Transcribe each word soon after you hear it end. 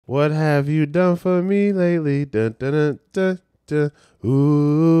What have you done for me lately? Dun, dun, dun, dun, dun.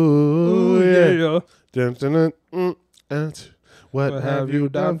 Ooh, yeah. Dun, dun, dun, what have you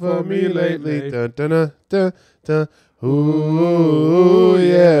done for me lately? Dun, dun, dun, dun, dun. Ooh,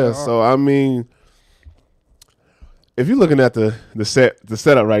 yeah. So I mean, if you're looking at the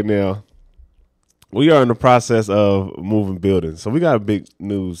setup right now, we are in the process of moving buildings. So we got a big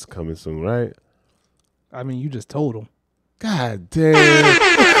news coming soon, right? I mean, you just told him. God damn.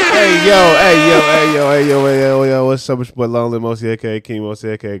 Hey, yo. What's up? It's your boy Lonely Mosi, a.k.a. King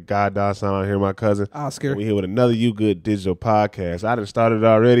Mosi, a.k.a. God Dawson out here, my cousin. Oscar. We here with another You Good Digital podcast. I done started it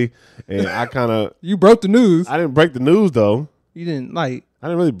already, and I kind of... You broke the news. I didn't break the news, though. You didn't, like... I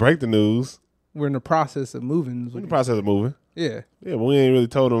didn't really break the news. We're in the process of moving. We're in the process of moving. Yeah. Yeah, but we ain't really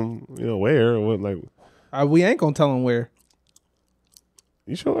told them, where or what, like... We ain't gonna tell them where.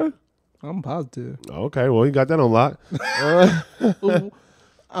 You sure? I'm positive. Okay, well, you got that on lock.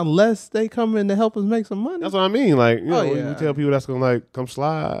 Unless they come in to help us make some money. That's what I mean. Like, we tell people that's gonna like come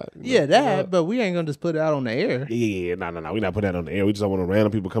slide. But we ain't gonna just put it out on the air. Yeah. No. We're not putting that on the air. We just don't want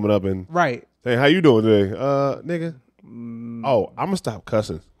random people coming up and saying, "How you doing today, nigga?" Oh, I'm gonna stop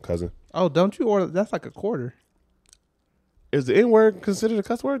cussing, cousin. Oh, don't you order? That's like a quarter. Is the N word considered a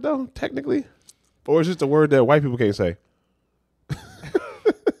cuss word though, technically, or is it just a word that white people can't say?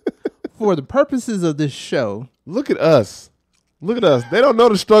 For the purposes of this show, look at us. They don't know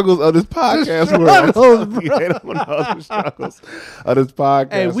the struggles of this podcast world. They don't know the struggles of this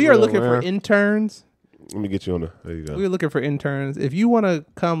podcast. Hey, we are looking for interns. Let me get you on there you go. We're looking for interns. If you want to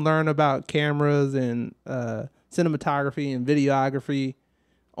come learn about cameras and cinematography and videography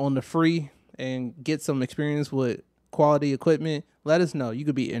on the free and get some experience with quality equipment, let us know. You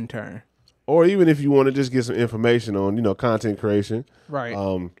could be intern. Or even if you want to just get some information on, content creation.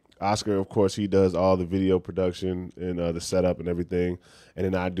 Right. Oscar, of course, he does all the video production and the setup and everything, and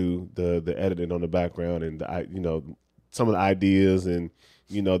then I do the editing on the background and some of the ideas and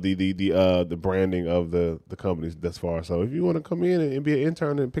the branding of the companies thus far. So if you want to come in and be an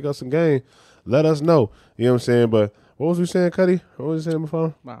intern and pick up some game, let us know. You know what I'm saying? But what was we saying, Cuddy? What was you saying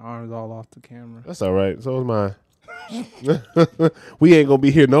before? My arm's all off the camera. That's all right. So was mine. We ain't gonna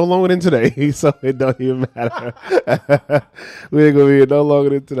be here no longer than today, so it don't even matter. We ain't gonna be here no longer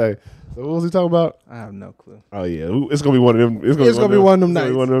than today. So what was he talking about? I have no clue. Oh yeah, it's gonna be one of them. It's gonna be one of them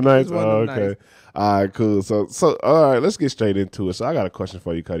nights. One of them nights. Oh, okay. All right, cool. So all right, let's get straight into it. So I got a question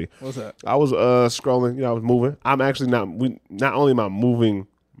for you, Cuddy. What's up? I was scrolling. I was moving. I'm actually not. Not only am I moving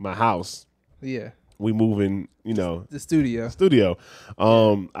my house. Yeah. We moving. The studio.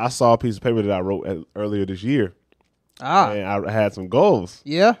 I saw a piece of paper that I wrote earlier this year. And I had some goals.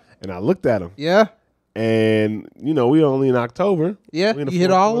 Yeah. And I looked at them. Yeah. And, we only in October. Yeah. You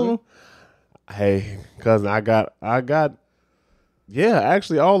hit all of them? Hey, cousin, I got,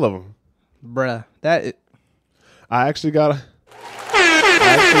 actually all of them. Bruh. I actually got, your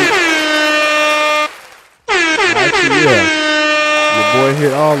boy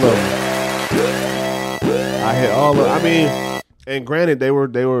hit all of them. I hit all of them. I mean, and granted, they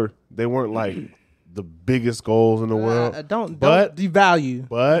weren't like the biggest goals in the world. Don't devalue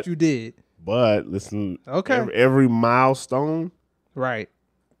what you did. But listen, okay, every milestone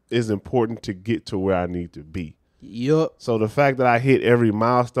is important to get to where I need to be. Yup. So the fact that I hit every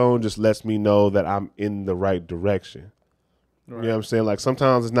milestone just lets me know that I'm in the right direction. Right. You know what I'm saying? Like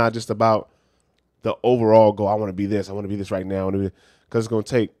sometimes it's not just about the overall goal. I want to be this. I want to be this right now. Because it's going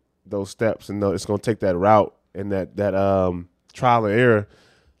to take those steps and it's going to take that route and that trial and error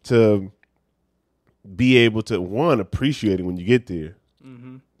to be able to, one, appreciate it when you get there.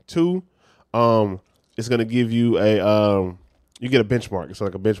 Mm-hmm. Two, it's going to give you you get a benchmark. It's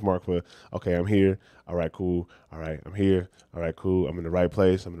like a benchmark for, okay, I'm here. All right, cool. All right, I'm here. All right, cool. I'm in the right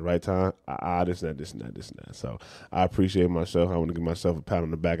place. I'm in the right time. This and that. So I appreciate myself. I want to give myself a pat on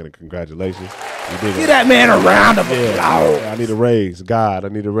the back and a congratulations. Give that man a round of applause. I need a raise. God, I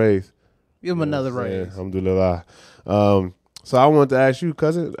need a raise. Give him another raise. Alhamdulillah. So I wanted to ask you,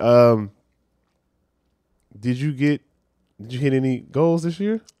 cousin, did you hit any goals this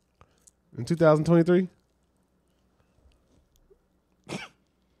year in 2023?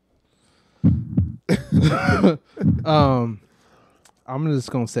 I'm just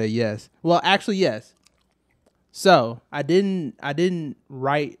gonna say yes. Well, actually, yes. So I didn't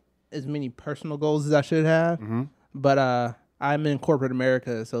write as many personal goals as I should have, but I'm in corporate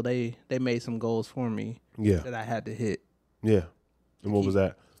America, so they made some goals for me. That I had to hit. Yeah, and what was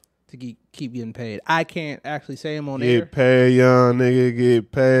that? To keep getting paid. I can't actually say them on air. Get paid, young nigga.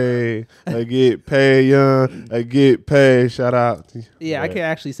 Get paid. I get paid, young. I get paid. Shout out. Yeah, I can't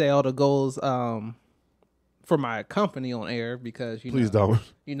actually say all the goals for my company on air because Please don't.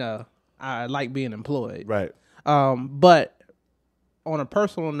 I like being employed. Right. But on a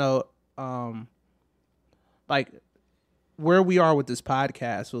personal note, like where we are with this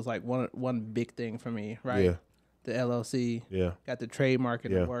podcast was like one big thing for me, right? Yeah. The LLC. Yeah. Got the trademark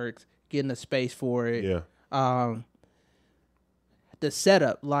in the works, getting a space for it. Yeah. The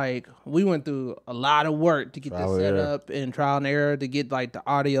setup, like we went through a lot of work to get Trial this and set error. up and trial and error to get like the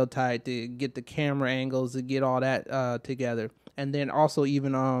audio tight, to get the camera angles, to get all that together. And then also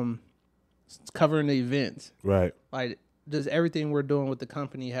even covering the events. Right. Like just everything we're doing with the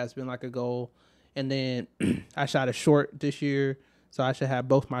company has been like a goal. And then I shot a short this year, so I should have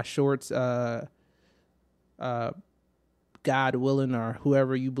both my shorts, God willing, or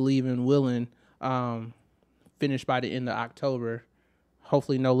whoever you believe in willing, finished by the end of October.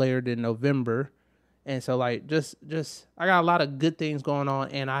 Hopefully no later than November. And so like just I got a lot of good things going on,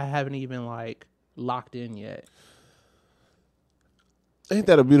 and I haven't even like locked in yet. Ain't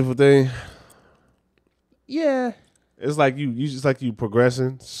that a beautiful thing? Yeah. It's like you just like you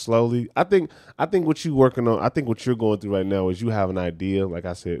progressing slowly. I think what you working on, I think what you're going through right now is you have an idea, like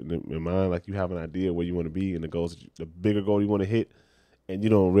I said in mind, like you have an idea where you want to be and the goals, the bigger goal you want to hit, and you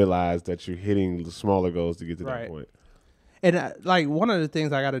don't realize that you're hitting the smaller goals to get to that point. And like one of the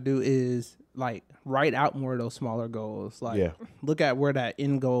things I got to do is like write out more of those smaller goals. Like look at where that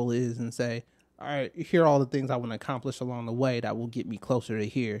end goal is and say, all right, here are all the things I want to accomplish along the way that will get me closer to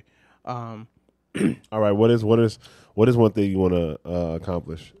here. All right, what is one thing you want to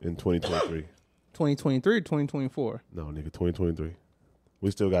accomplish in 2023? 2023 or 2024? No, nigga, 2023. We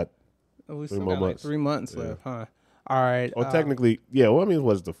still got 3 more months. months. 3 months left, huh? All right. Or technically, well, I mean,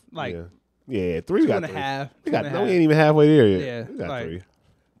 what's the like? Yeah, 3. Two We got and a 3. half. We ain't even halfway there yet. Yeah, we got like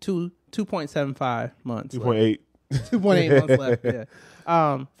 3. 2.75 months. 2.8. 2.8 months left.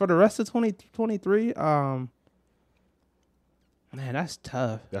 Yeah. For the rest of 2023, man, that's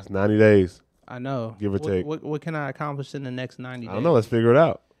tough. That's 90 days. I know. Give or take. What can I accomplish in the next 90 days? I don't know. Let's figure it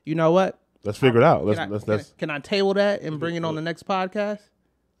out. You know what? Let's figure it out. Let's Can I table that and bring it on the next podcast?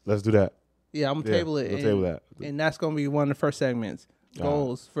 Let's do that. Yeah, I'm gonna table it. We'll table that. And that's gonna be one of the first segments.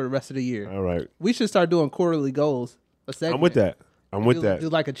 Goals for the rest of the year. All right. We should start doing quarterly goals. I'm with that. Do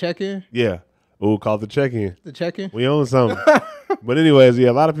like a check-in? Yeah. Ooh, call it the check-in. The check-in? We own something. But anyways,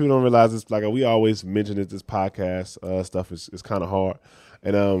 a lot of people don't realize this. Like we always mention it, this podcast stuff is kind of hard.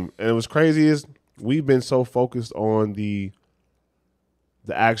 And what's crazy is we've been so focused on the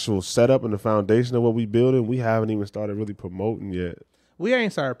actual setup and the foundation of what we building, we haven't even started really promoting yet. We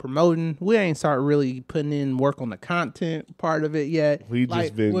ain't started promoting. We ain't started really putting in work on the content part of it yet. We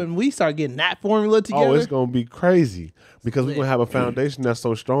just been when we start getting that formula together. Oh, it's gonna be crazy because we're gonna have a foundation that's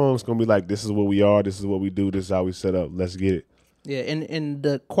so strong. It's gonna be like, this is what we are. This is what we do. This is how we set up. Let's get it. Yeah, and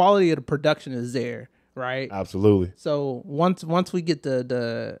the quality of the production is there, right? Absolutely. So once we get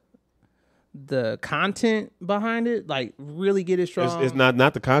the content behind it, like really get it strong. It's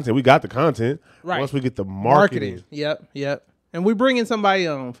not the content. We got the content. Right. Once we get the marketing. Yep. And we're bringing somebody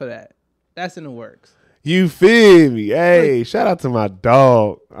on for that. That's in the works. You feel me? Hey, shout out to my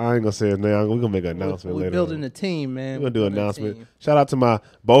dog. I ain't gonna say his name. We're gonna make an announcement later. We're building a team, man. We're gonna do an announcement. Shout out to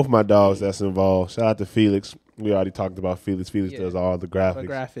both my dogs that's involved. Shout out to Felix. We already talked about Felix. Felix does all the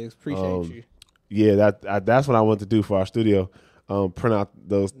graphics. Appreciate you. Yeah, that's what I want to do for our studio. Print out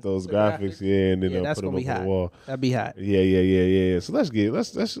those graphics, and then that's put them gonna up be on the wall. That'd be hot. Yeah. So let's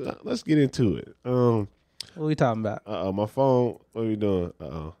get into it. What are we talking about? My phone. What are we doing?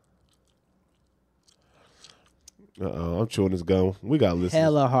 I'm chewing this gum. We got listeners.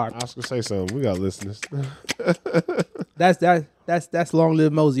 Hella hard. I was gonna say something. We got listeners. That's Long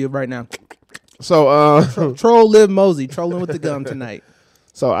Live Mosey right now. So Troll Live Mosey trolling with the gum tonight.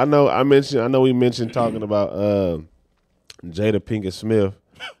 So I know we mentioned talking about Jada Pinkett Smith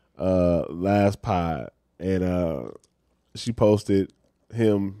last pod, and she posted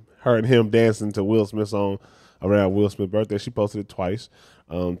her and him dancing to Will Smith's song around Will Smith's birthday. She posted it twice.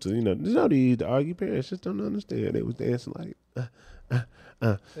 To argue parents just don't understand. They was dancing like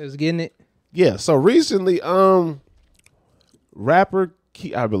They was getting it. Yeah. So recently, rapper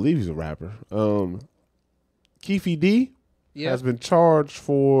I believe he's a rapper. Keefy D has been charged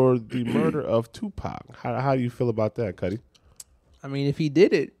for the murder of Tupac. How do you feel about that, Cuddy? I mean, if he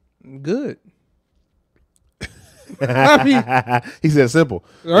did it, good. He said simple.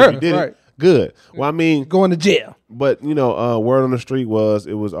 Right, if he did it, good. Well, I mean, going to jail. But word on the street was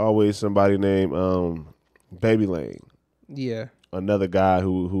it was always somebody named Baby Lane. Yeah. Another guy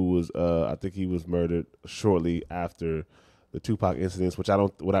who was I think he was murdered shortly after the Tupac incidents, which I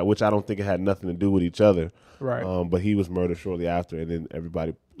don't think it had nothing to do with each other. Right. But he was murdered shortly after, and then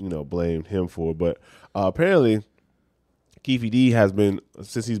everybody blamed him for it. But apparently, Keefy D has been,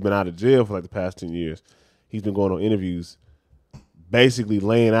 since he's been out of jail for like the past 10 years, he's been going on interviews, basically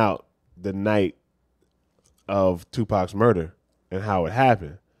laying out the night of Tupac's murder and how it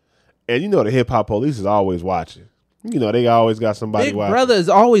happened. And the hip hop police is always watching. They always got somebody Big watching. Brother is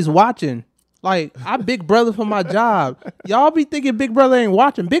always watching. Like, I Big Brother for my job. Y'all be thinking Big Brother ain't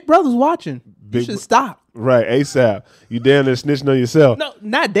watching. Big Brother's watching. You should stop. Right, ASAP. You damn near snitching on yourself. No,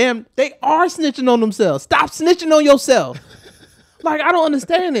 not damn. They are snitching on themselves. Stop snitching on yourself. Like, I don't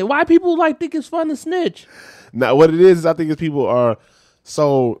understand it. Why people think it's fun to snitch? Now, what it is I think is people are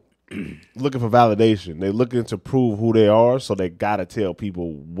so looking for validation. They're looking to prove who they are, so they gotta tell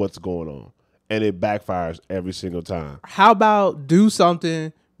people what's going on, and it backfires every single time. How about do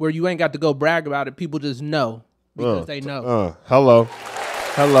something where you ain't got to go brag about it? People just know because they know. Hello.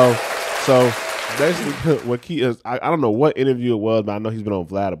 So basically, what Key is, I don't know what interview it was, but I know he's been on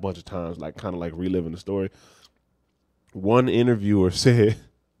Vlad a bunch of times, kind of reliving the story. One interviewer said,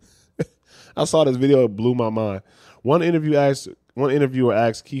 I saw this video, it blew my mind. One interviewer asked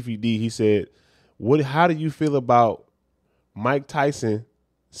Keefy D, he said, how do you feel about Mike Tyson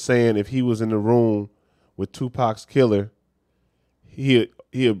saying if he was in the room with Tupac's killer, he'd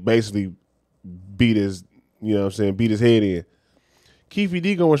basically beat his head in? Keefy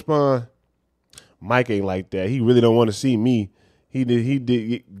D gonna respond, Mike ain't like that. He really don't want to see me.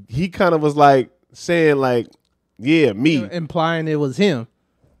 He kind of was saying yeah, me. Implying it was him.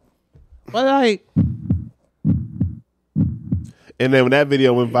 But and then when that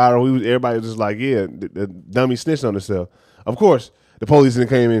video went viral, everybody was just yeah, the dummy snitched on himself. Of course, the police then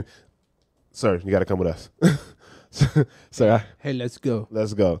came in. Sir, you got to come with us. Sir, hey, let's go.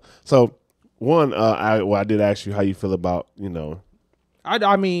 Let's go. So one, I did ask you how you feel about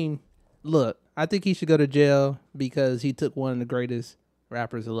I mean, look, I think he should go to jail because he took one of the greatest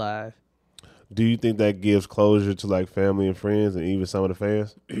rappers alive. Do you think that gives closure to family and friends and even some of the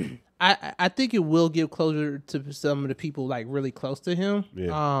fans? I think it will give closure to some of the people really close to him.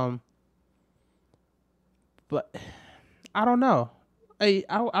 Yeah. But I don't know.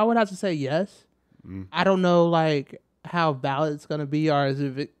 I would have to say yes. I don't know how valid it's gonna be, or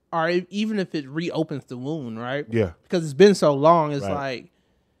even if it reopens the wound, right? Yeah. Because it's been so long. It's right.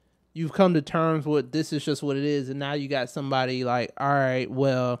 You've come to terms with this is just what it is, and now you got somebody all right,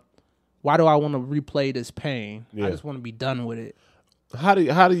 well, why do I want to replay this pain? Yeah. I just want to be done with it. How do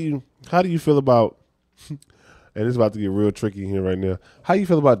you feel about, and it's about to get real tricky here right now, how you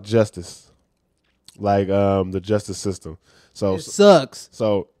feel about justice, the justice system? So it sucks.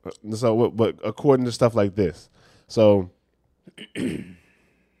 So but according to stuff like this, so a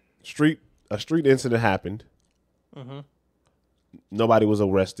street incident happened. Mm-hmm. Nobody was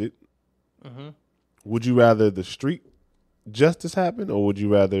arrested. Mm-hmm. Would you rather the street justice happen, or would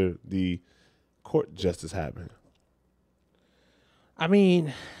you rather the court justice happen? I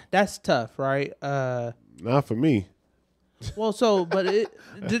mean, that's tough, right? Not for me. Well,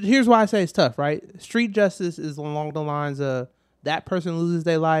 here's why I say it's tough, right? Street justice is along the lines of that person loses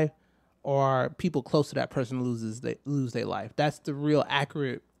their life, or people close to that person lose their life. That's the real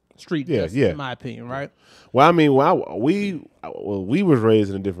accurate street justice, in my opinion, right? Well, I mean, we was raised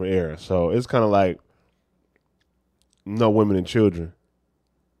in a different era, so it's kind of no women and children.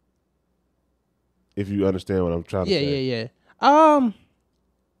 If you understand what I'm trying to say. Yeah.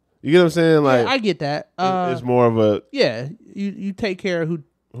 You get what I'm saying? I get that. It's more of a you take care of who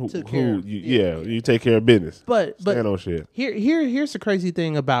took care of. You take care of business. But stand on shit. Here's the crazy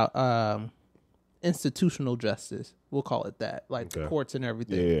thing about institutional justice. We'll call it that, the courts and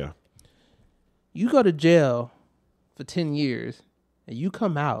everything. Yeah. You go to jail for 10 years and you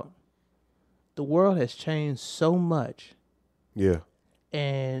come out. The world has changed so much. Yeah.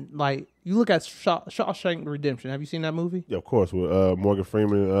 And you look at Shawshank Redemption. Have you seen that movie? Yeah, of course. With Morgan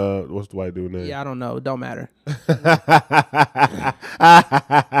Freeman. What's the white dude name? Yeah, I don't know. It don't matter.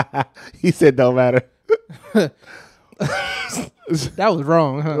 He said don't matter. That was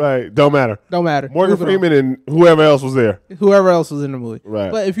wrong, huh? Right. Don't matter. Morgan Freeman and whoever else was there. Whoever else was in the movie. Right.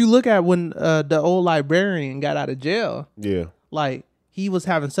 But if you look at when the old librarian got out of jail. Yeah. He was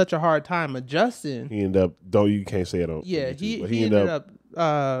having such a hard time adjusting. He ended up, you can't say it on. Yeah, YouTube, he ended up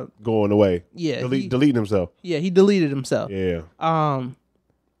going away. Yeah, deleting himself. Yeah, he deleted himself. Yeah.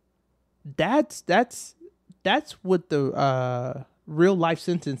 That's what the real life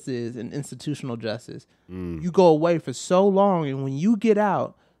sentence is in institutional justice. You go away for so long, and when you get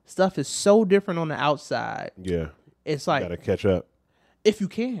out, stuff is so different on the outside. Yeah. It's you gotta catch up if you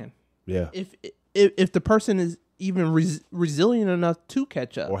can. Yeah. If the person is even resilient enough to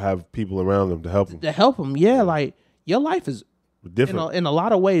catch up or have people around them to help them. Yeah, like your life is Different. in a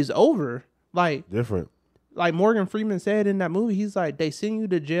lot of ways over. Like Different. Like Morgan Freeman said in that movie, he's like, they send you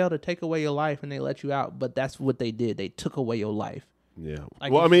to jail to take away your life and they let you out, but that's what they did. They took away your life. Yeah.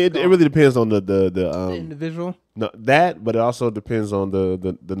 Like, well, I mean, it really depends on the individual. No, that, but it also depends on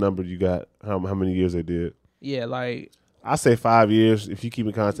the number you got, how many years they did. Yeah, like I say 5 years. If you keep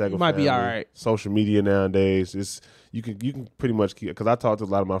in contact with might family, be all right. Social media nowadays, you can pretty much keep, because I talk to a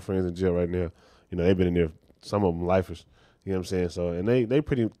lot of my friends in jail right now. You know, they've been in there, some of them lifers. You know what I'm saying? So, and they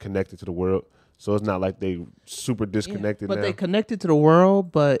pretty connected to the world. So it's not like they super disconnected but now. they connected to the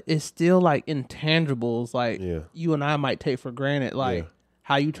world, but it's still like intangibles, like you and I might take for granted, like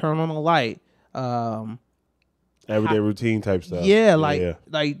how you turn on a light, everyday routine type stuff. Yeah, like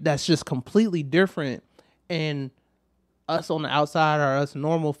that's just completely different. And us on the outside, or us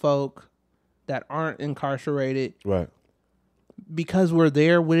normal folk that aren't incarcerated, right? Because we're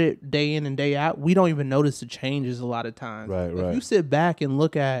there with it day in and day out, we don't even notice the changes a lot of times. Right. If you sit back and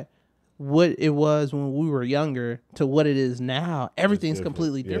look at what it was when we were younger to what it is now, everything's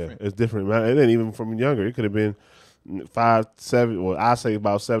completely different. It's different, man. And then even from younger, it could have been 5, 7, well, I say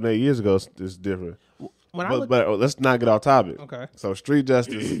about 7, 8 years ago. It's different. But let's not get off topic. Okay. So street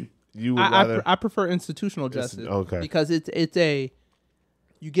justice, I prefer institutional justice. Okay. Because it's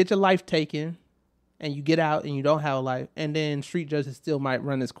you get your life taken, and you get out and you don't have a life, and then street justice still might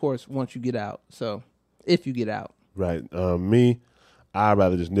run its course once you get out. So if you get out, right? Me, I'd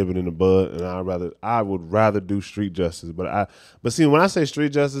rather just nip it in the bud, and I would rather do street justice. But see, when I say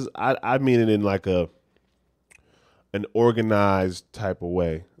street justice, I mean it in like an organized type of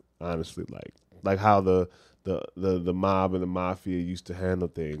way. Honestly, like how the mob and the mafia used to handle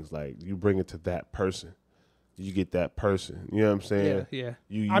things. Like you bring it to that person, you get that person. You know what I'm saying? Yeah.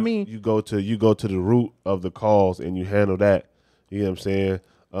 You go to the root of the cause and you handle that. You know what I'm saying?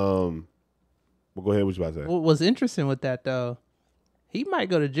 Well, go ahead. What you about to say? What was interesting with that though? He might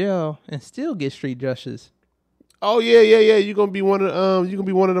go to jail and still get street justice. Oh yeah. You're gonna be one of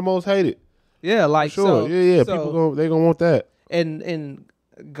the most hated. Yeah, like sure. So, people they gonna want that. And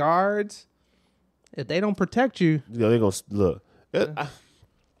guards, if they don't protect you, they gonna look.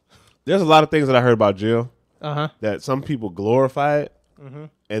 There's a lot of things that I heard about jail. That some people glorify it,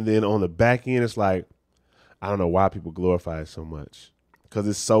 and then on the back end, it's like I don't know why people glorify it so much, because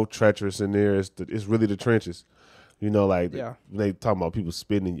it's so treacherous in there. It's really the trenches. You know, like when they talk about people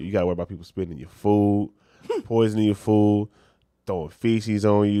spitting, you gotta worry about people spitting your food, poisoning your food, throwing feces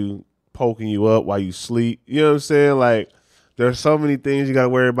on you, poking you up while you sleep. You know what I'm saying? Like, there's so many things you gotta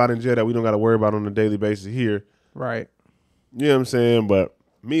worry about in jail that we don't gotta worry about on a daily basis here. Right. You know what I'm saying? But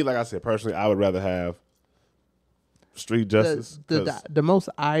me, like I said, personally, I would rather have street justice. The most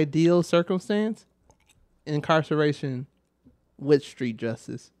ideal circumstance, incarceration with street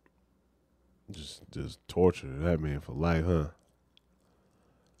justice. Just torture that man for life, huh?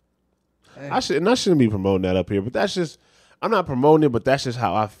 I shouldn't be promoting that up here, but that's just, I'm not promoting it, but that's just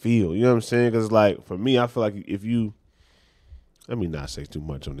how I feel. You know what I'm saying? Because like for me, I feel like if you, let me not say too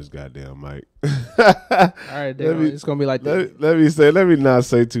much on this goddamn mic. All right, it's gonna be like let me not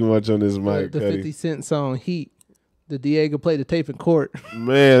say too much on this mic. The 50 Cent song "Heat." The DA could play the tape in court.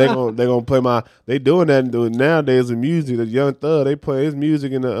 Man, they gonna play they doing that nowadays with music. The Young Thug, they play his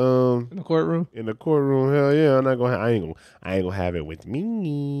music in the courtroom. In the courtroom, hell yeah! I ain't gonna have it with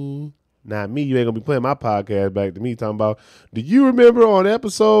me. Not me. You ain't gonna be playing my podcast back to me talking about. Do you remember on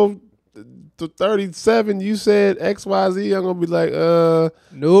episode 37 you said XYZ? I'm gonna be like,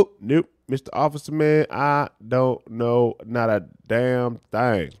 nope, Mr. Officer Man, I don't know not a damn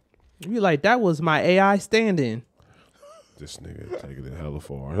thing. You be like, that was my AI stand-in. This nigga taking it hella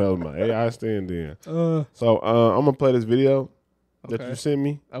far. Hell, my AI stand-in. So I'm gonna play this video that you sent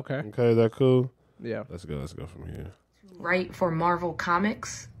me. Okay, is that cool? Yeah. Let's go from here. Write for Marvel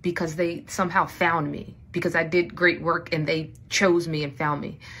Comics because they somehow found me, because I did great work and they chose me and found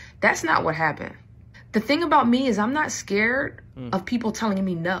me. That's not what happened. The thing about me is I'm not scared of people telling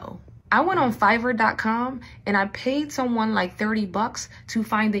me no. I went on Fiverr.com and I paid someone like $30 to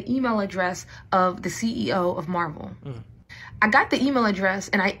find the email address of the CEO of Marvel. I got the email address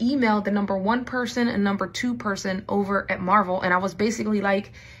and I emailed the number 1 person and number 2 person over at Marvel. And I was basically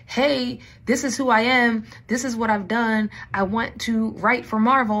like, hey, this is who I am. This is what I've done. I want to write for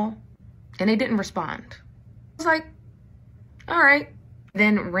Marvel. And they didn't respond. I was like, all right.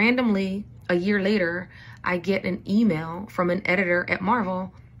 Then randomly, a year later, I get an email from an editor at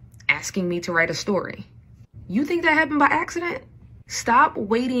Marvel asking me to write a story. You think that happened by accident? Stop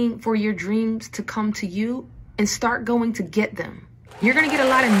waiting for your dreams to come to you and start going to get them. You're going to get a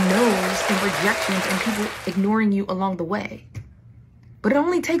lot of no's and rejections and people ignoring you along the way. But it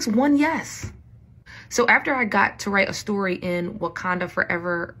only takes one yes. So after I got to write a story in Wakanda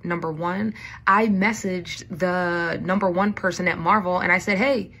Forever #1, I messaged the #1 person at Marvel and I said,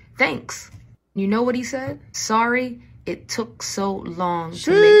 hey, thanks. You know what he said? Sorry, it took so long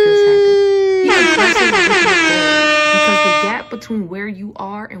to make this happen. He aggressive with his goals because the gap between where you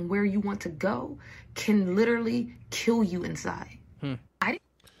are and where you want to go can literally kill you inside.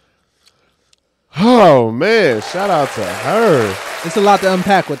 Oh man, shout out to her. It's a lot to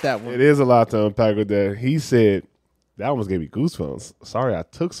unpack with that one. It is a lot to unpack with that. He said that almost gave me goosebumps. Sorry I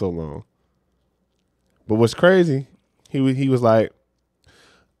took so long. But what's crazy, he was like,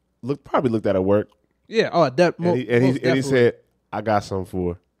 probably looked at her work. Yeah. Oh, and he said, I got something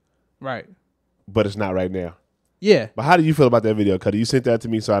for her. Right. But it's not right now. Yeah. But how do you feel about that video, Cuddy? You sent that to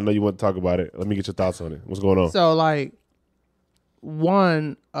me, so I know you want to talk about it. Let me get your thoughts on it. What's going on? So, like,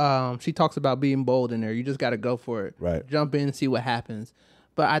 one, she talks about being bold in there. You just got to go for it. Right. Jump in and see what happens.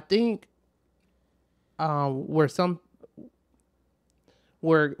 But I think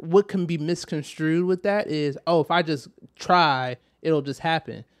where what can be misconstrued with that is, oh, if I just try, it'll just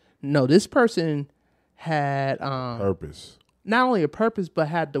happen. No, this person had purpose. Not only a purpose, but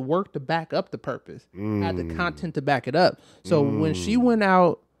had the work to back up the purpose, had the content to back it up. So when she went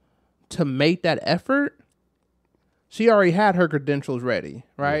out to make that effort, she already had her credentials ready,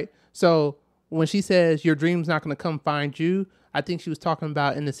 right? Yeah. So when she says your dream's not going to come find you, I think she was talking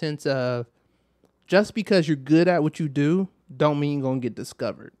about in the sense of just because you're good at what you do, don't mean you're going to get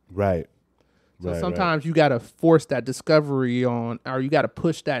discovered. Right. So sometimes you got to force that discovery on, or you got to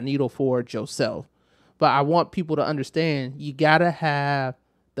push that needle forward yourself. But I want people to understand you got to have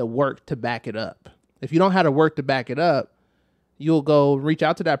the work to back it up. If you don't have the work to back it up, you'll go reach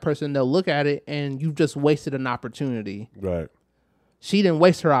out to that person, they'll look at it, and you just wasted an opportunity. Right. She didn't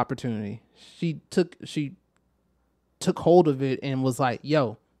waste her opportunity. She took hold of it and was like,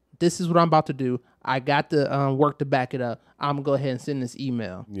 yo, this is what I'm about to do. I got the work to back it up. I'm going to go ahead and send this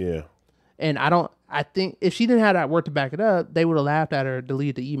email. Yeah. And I think if she didn't have that work to back it up, they would have laughed at her,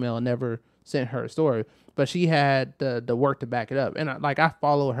 deleted the email, and never sent her a story. But she had the work to back it up. And I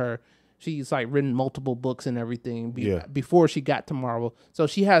follow her. She's like written multiple books and everything before she got to Marvel. So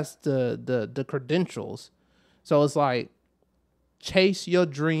she has the credentials. So it's like chase your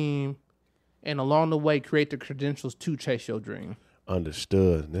dream and along the way create the credentials to chase your dream.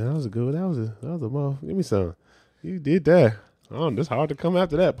 Understood. Now, that was a good one. That was a mother. Give me some. You did that. Oh, it's hard to come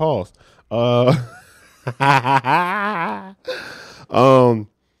after that. Pause. I'm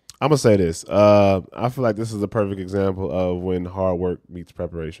gonna say this. I feel like this is a perfect example of when hard work meets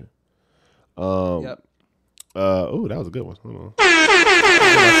preparation. Yep. Oh, that was a good one. Hold on. Give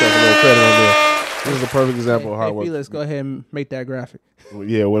myself a little credit on there. This is a perfect example of hard work. Let's go ahead and make that graphic.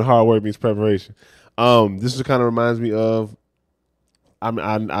 Yeah, when hard work meets preparation. This is kind of reminds me of.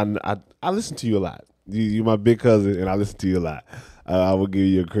 I listen to you a lot. You're my big cousin, and I listen to you a lot. I will give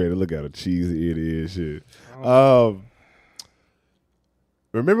you a credit. Look at how cheesy it is. Shit.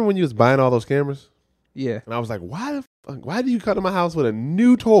 Remember when you was buying all those cameras? Yeah. And I was like, why do you come to my house with a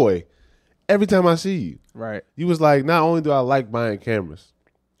new toy every time I see you? Right. You was like, not only do I like buying cameras,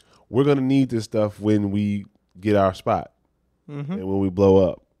 we're going to need this stuff when we get our spot and when we blow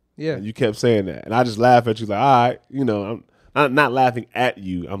up. Yeah. And you kept saying that. And I just laugh at you like, all right, I'm not laughing at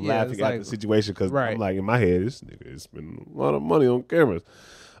you. I'm laughing at the situation because I'm like, in my head, this nigga is spending a lot of money on cameras.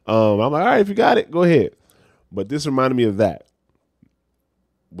 I'm like, all right, if you got it, go ahead. But this reminded me of that.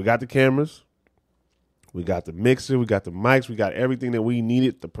 We got the cameras. We got the mixer. We got the mics. We got everything that we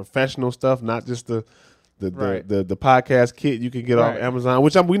needed, the professional stuff, not just the podcast kit you can get off Amazon,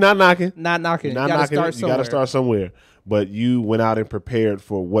 which we're not knocking. Not knocking. You got to start somewhere. But you went out and prepared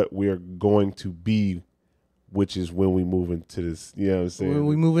for what we're going to be, which is when we move into this, you know what I'm saying? When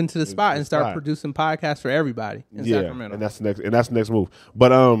we move into the spot and start producing podcasts for everybody in Sacramento. And that's the next move.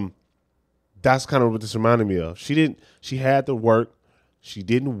 But that's kind of what this reminded me of. She had the work. She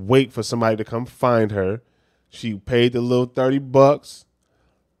didn't wait for somebody to come find her. She paid the little $30.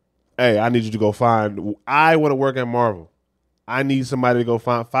 Hey, I need you to go find. I want to work at Marvel. I need somebody to go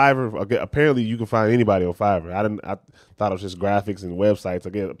find Fiverr. Okay, apparently, you can find anybody on Fiverr. I thought it was just graphics and websites.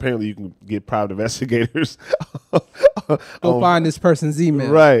 Again, apparently, you can get private investigators. Go find this person's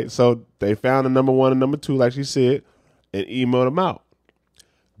email. Right. So they found the #1 and #2, like she said, and emailed them out.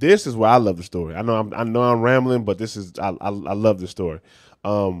 This is where I love the story. I know I'm rambling, but this is I love the story.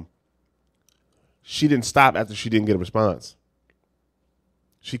 She didn't stop after she didn't get a response.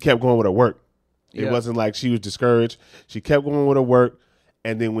 She kept going with her work. It wasn't like she was discouraged. She kept going with her work,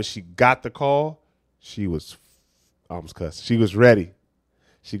 and then when she got the call, she was I almost cussed. She was ready.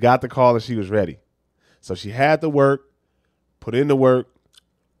 She got the call and she was ready. So she had the work, put in the work,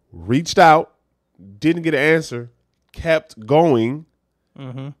 reached out, didn't get an answer, kept going,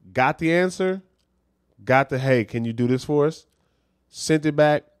 got the answer, got the, hey, can you do this for us? Sent it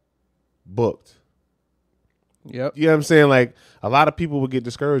back, booked. Yep. You know what I'm saying? Like, a lot of people would get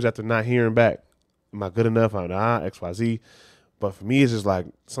discouraged after not hearing back. Am I good enough? I'm not, XYZ. But for me, it's just like,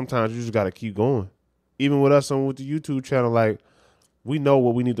 sometimes you just got to keep going. Even with us with the YouTube channel, like, we know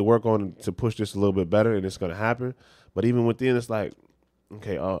what we need to work on to push this a little bit better, and it's going to happen. But even within, it's like,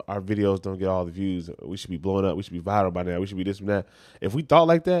 okay, our videos don't get all the views. We should be blowing up. We should be viral by now. We should be this and that. If we thought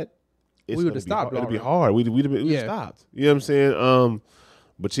like that, we would have stopped. It'd be hard. We'd have stopped. You know what I'm saying?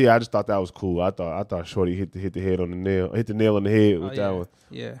 But yeah, I just thought that was cool. I thought Shorty hit the nail on the head with that one.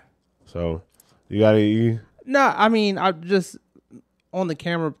 Yeah. So you got any? No, I mean, I just on the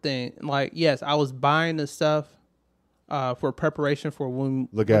camera thing. Like, yes, I was buying the stuff for preparation for when.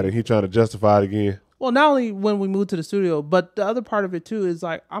 Look at it. He trying to justify it again. Well, not only when we moved to the studio, but the other part of it too is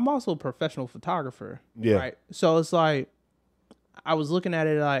like I'm also a professional photographer. Yeah. Right. So it's like I was looking at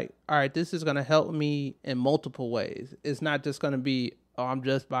it like, all right, this is gonna help me in multiple ways. It's not just gonna be, oh, I'm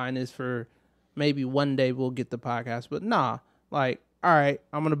just buying this for maybe one day we'll get the podcast. But nah, like, all right,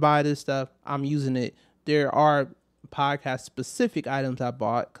 I'm gonna buy this stuff. I'm using it. There are podcast specific items I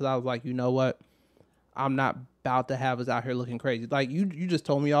bought because I was like, you know what? I'm not about to have us out here looking crazy. Like you just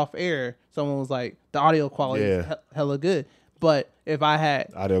told me off air. Someone was like, the audio quality is hella good. But if I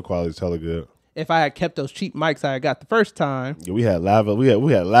had audio quality is hella good. If I had kept those cheap mics I got the first time, we had lavalier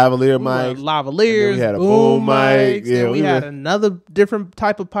mics, lavaliers, we had a boom mic. Yeah, we had another different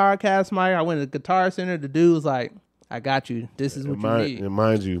type of podcast mic. I went to the Guitar Center. The dude was like, "I got you. This is what you need." And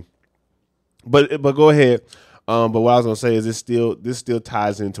mind you, but go ahead. But what I was gonna say is this still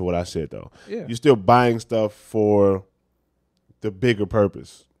ties into what I said though. Yeah. You're still buying stuff for the bigger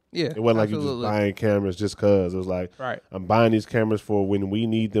purpose. Yeah. It wasn't like you just buying cameras just cause. It was like, right, I'm buying these cameras for when we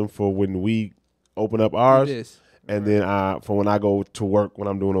need them, for when we open up ours, and then for when I go to work when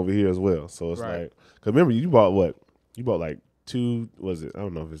I'm doing over here as well. So it's like, cause remember you bought what? You bought like two, was it? I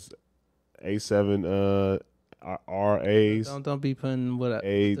don't know if it's A7 RAs. Don't be putting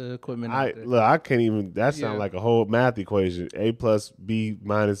the equipment out there. Look, I can't even. That sounds like a whole math equation. A plus B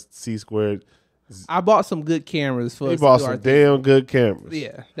minus C squared. I bought some good cameras for. He bought some damn good cameras.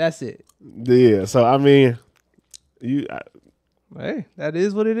 Yeah, that's it. Yeah, so I mean, hey, that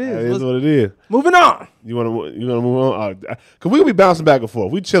is what it is. That is what it is. Moving on. You wanna move on? Cause we gonna be bouncing back and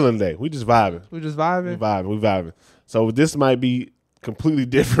forth. We chilling today. We just vibing. We vibing. So this might be completely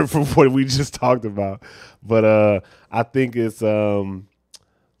different from what we just talked about, but I think it's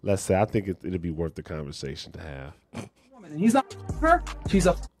let's say I think it'll be worth the conversation to have. He's not her. She's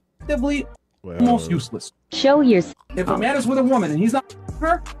effectively almost useless. Show your. If a man is with a woman and he's not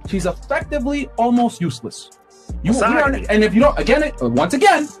her, she's effectively almost useless. And if you don't, once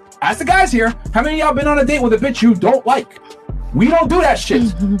again, ask the guys here, how many of y'all been on a date with a bitch you don't like? We don't do that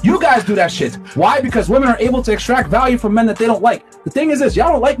shit. You guys do that shit. Why? Because women are able to extract value from men that they don't like. The thing is this,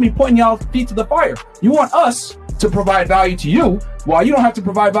 y'all don't like me putting y'all feet to the fire. You want us to provide value to you while you don't have to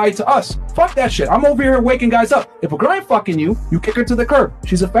provide value to us. Fuck that shit. I'm over here waking guys up. If a girl ain't fucking you, you kick her to the curb.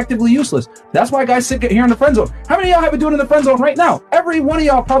 She's effectively useless. That's why guys sit here in the friend zone. How many of y'all have it doing in the friend zone right now? Every one of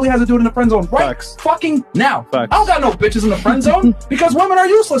y'all probably has it doing in the friend zone right fucking now. I don't got no bitches in the friend zone because women are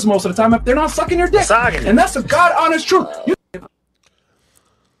useless most of the time if they're not sucking your dick. And that's the God honest truth. You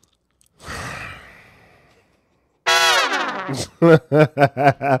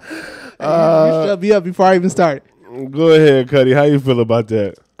shut me up before I even start. Go ahead, Cuddy. How you feel about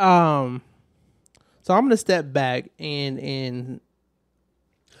that? So I'm gonna step back and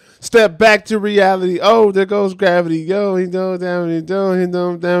step back to reality. Oh, there goes gravity. Yo, he don't down. He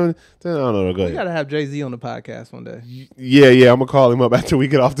don't down. I don't know. Go ahead. We gotta have Jay-Z on the podcast one day. Yeah. I'm gonna call him up after we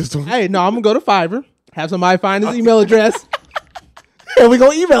get off this one. Hey, no, I'm gonna go to Fiverr, have somebody find his email address. And we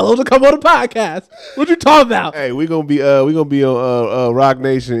gonna email him to come on the podcast. What you talking about? Hey, we gonna be on Rock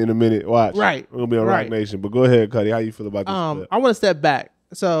Nation in a minute. Watch. Right. We're gonna be on Rock Nation. But go ahead, Cuddy. How you feel about this? I want to step back.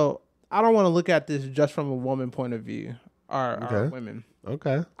 So I don't want to look at this just from a woman point of view or women.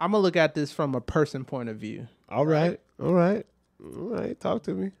 Okay. I'm gonna look at this from a person point of view. All right. Talk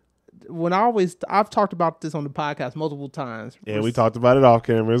to me. I've talked about this on the podcast multiple times. And we talked about it off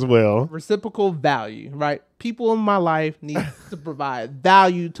camera as well. Reciprocal value, right? People in my life need to provide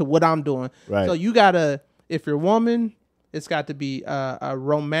value to what I'm doing. Right. So you gotta, if you're a woman, it's got to be a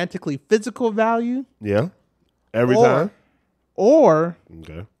romantically physical value. Yeah. Every time. Or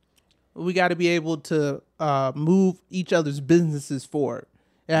okay. We got to be able to move each other's businesses forward.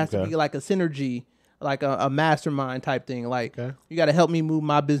 It has to be like a synergy. a mastermind type thing. Like you got to help me move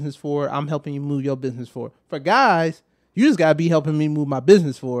my business forward. I'm helping you move your business forward. For guys, you just got to be helping me move my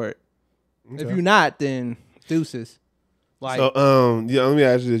business forward. Okay. If you're not, then deuces. Like, so yeah, let me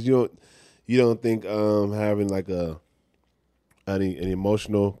ask you this: you don't think having like an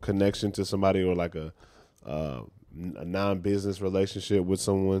emotional connection to somebody or like a non-business relationship with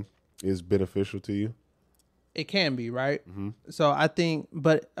someone is beneficial to you? It can be, right? Mm-hmm. So I think,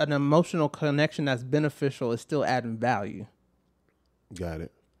 but an emotional connection that's beneficial is still adding value. Got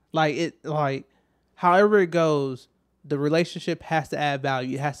it. Like however it goes, the relationship has to add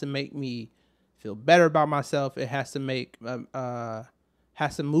value. It has to make me feel better about myself. It has to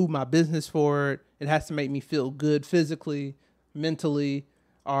move my business forward. It has to make me feel good physically, mentally,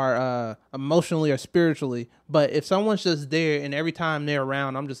 or emotionally or spiritually. But if someone's just there and every time they're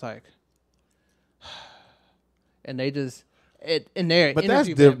around, I'm just like, and they just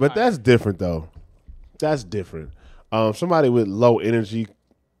but that's different though. That's different. Somebody with low energy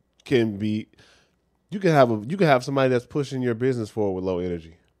can be. You can have somebody that's pushing your business forward with low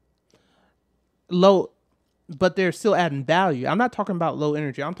energy. But they're still adding value. I'm not talking about low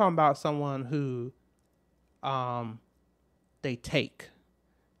energy. I'm talking about someone who, they take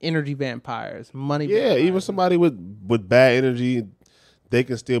energy vampires, money. Yeah, vampires. Even somebody with bad energy, they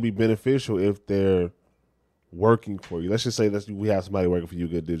can still be beneficial if they're working for you. Let's just say we have somebody working for you,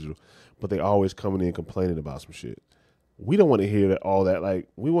 Good Digital, but they always coming in complaining about some shit. We don't want to hear all that. Like,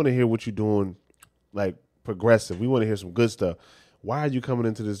 we want to hear what you're doing, like progressive. We want to hear some good stuff. Why are you coming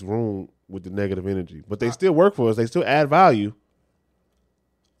into this room with the negative energy? But they still work for us. They still add value.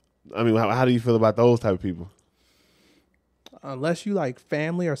 I mean, how do you feel about those type of people? Unless you like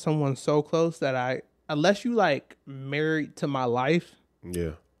family or someone so close unless you like married to my life,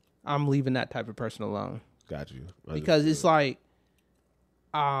 yeah, I'm leaving that type of person alone. Got you. Because it's like,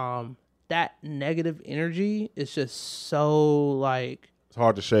 that negative energy is just so like, it's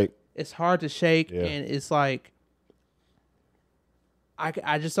hard to shake. It's hard to shake, and it's like,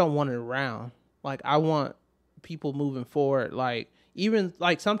 I just don't want it around. Like, I want people moving forward. Like, even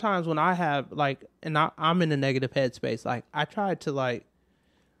like sometimes when I have like, and I'm in a negative headspace, like I try to like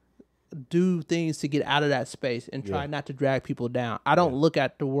do things to get out of that space and try not to drag people down. I don't look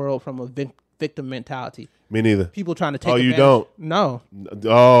at the world from a victim mentality. Me neither. People trying to take advantage. You don't? No.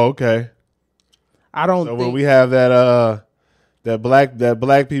 Oh, okay. I don't. So when we have that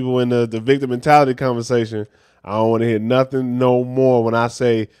black people in the victim mentality conversation, I don't want to hear nothing no more when I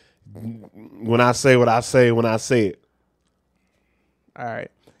say what I say when I say it. All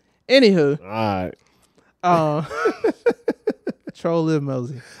right. Anywho. All right. Troll Liv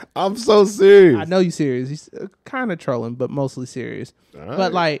Mosey. I'm so serious. I know you serious. He's kind of trolling, but mostly serious. Right.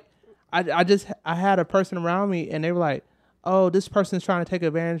 But like, I had a person around me, and they were like, "Oh, this person's trying to take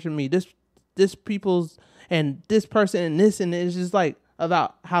advantage of me. This people's and this person and this," and it's just like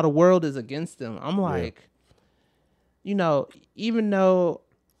about how the world is against them. I'm like, even though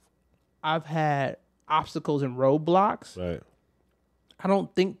I've had obstacles and roadblocks, right? I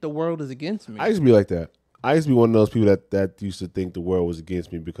don't think the world is against me. I used to be like that. I used to be one of those people that used to think the world was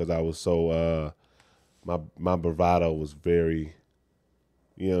against me because I was so my bravado was very,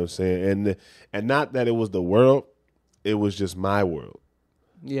 you know what I'm saying, and not that it was the world, it was just my world.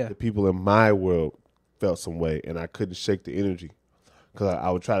 Yeah, the people in my world felt some way, and I couldn't shake the energy because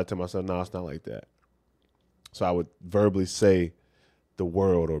I would try to tell myself, no, it's not like that. So I would verbally say the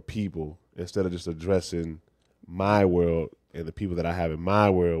world or people instead of just addressing my world. And the people that I have in my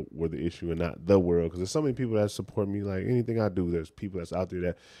world were the issue and not the world. Because there's so many people that support me. Like anything I do, there's people that's out there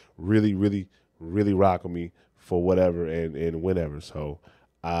that really, really, really rock with me for whatever and whenever. So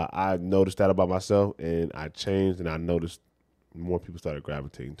I noticed that about myself, and I changed, and I noticed more people started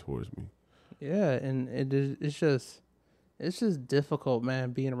gravitating towards me. Yeah, and it's just difficult,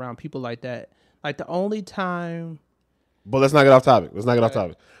 man, being around people like that. Like the only time. But let's not get off topic. Let's not get off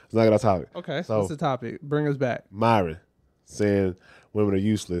topic. Okay, so what's the topic? Bring us back. Myron saying women are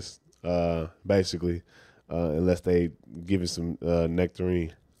useless, basically, unless they give you some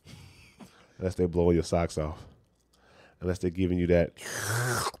nectarine, unless they blow your socks off, unless they're giving you that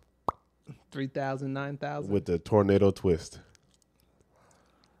 3,000, 9,000 with the tornado twist.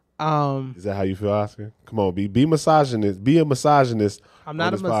 Is that how you feel, Oscar? Come on, be misogynist. Be a misogynist. I'm not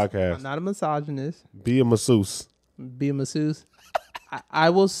on this podcast. I'm not a misogynist. Be a masseuse. Be a masseuse.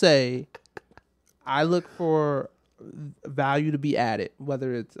 I will say, I look for value to be added,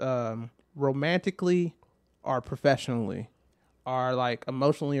 whether it's romantically or professionally or like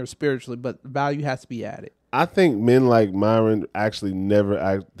emotionally or spiritually, but value has to be added. I think men like Myron actually never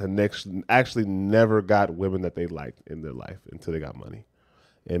got women that they liked in their life until they got money.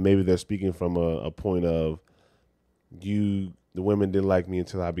 and maybe they're speaking from a point of the women didn't like me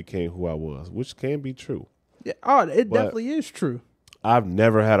until I became who I was, which can be true. Yeah, it definitely is true. I've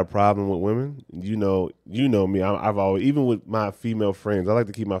never had a problem with women. You know me. I've always, even with my female friends, I like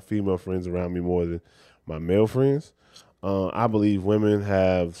to keep my female friends around me more than my male friends. I believe women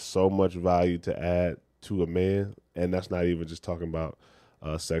have so much value to add to a man, and that's not even just talking about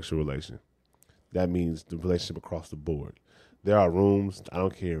a sexual relation. That means the relationship across the board. There are rooms, I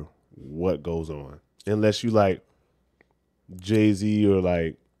don't care what goes on, unless you like Jay-Z or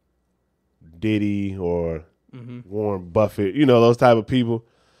like Diddy or Warren Buffett, those type of people.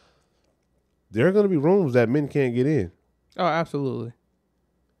 There are going to be rooms that men can't get in. Oh, absolutely.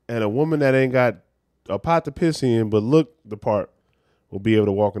 And a woman that ain't got a pot to piss in but look the part will be able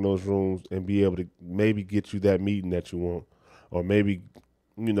to walk in those rooms and be able to maybe get you that meeting that you want. Or maybe,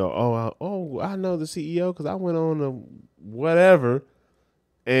 I know the CEO because I went on a whatever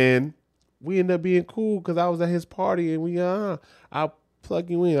and we ended up being cool because I was at his party and I'll plug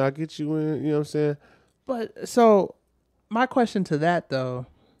you in. I'll get you in. You know what I'm saying? But so my question to that, though,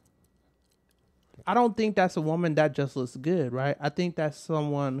 I don't think that's a woman that just looks good, right? I think that's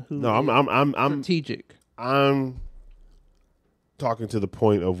someone who I'm strategic. I'm talking to the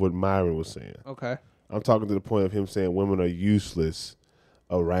point of what Myron was saying. Okay. I'm talking to the point of him saying women are useless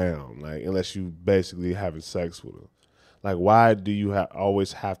around, like unless you basically having sex with them. Like, why do you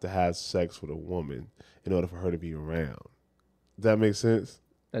always have to have sex with a woman in order for her to be around? Does that make sense?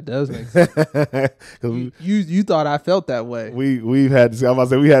 That does make sense. You thought I felt that way. We had this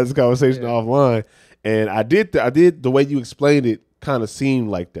conversation offline, and I did the way you explained it kind of seemed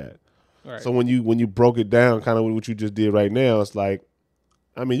like that. Right. So when you broke it down, kind of what you just did right now, it's like,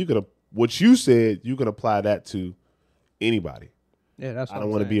 I mean, what you said, you can apply that to anybody. Yeah, that's what I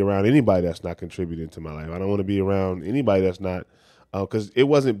don't want to be around anybody that's not contributing to my life. I don't want to be around anybody that's not, because it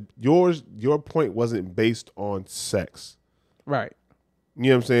wasn't your point wasn't based on sex. Right. You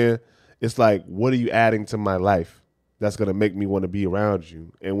know what I'm saying? It's like, what are you adding to my life that's going to make me want to be around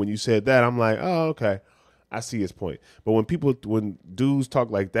you? And when you said that, I'm like, oh, okay. I see his point. But when dudes talk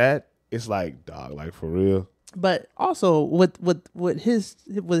like that, it's like, dog, like for real. But also with his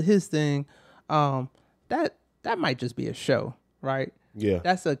thing, that might just be a show, right? Yeah.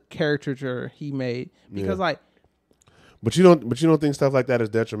 That's a caricature he made because But you don't think stuff like that is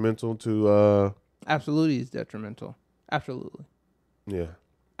detrimental to Absolutely is detrimental. Absolutely. Yeah.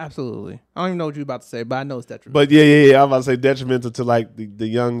 Absolutely. I don't even know what you're about to say, but I know it's detrimental. But yeah. I'm about to say detrimental to like the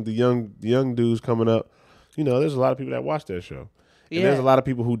young dudes coming up. There's a lot of people that watch that show. And there's a lot of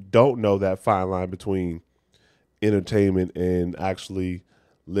people who don't know that fine line between entertainment and actually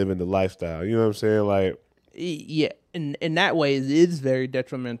living the lifestyle. You know what I'm saying? Like, yeah, in that way, it is very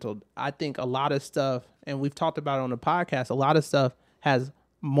detrimental. I think a lot of stuff, and we've talked about it on the podcast, a lot of stuff has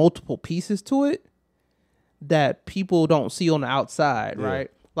multiple pieces to it that people don't see on the outside, right?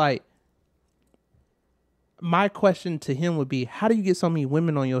 Like, my question to him would be, how do you get so many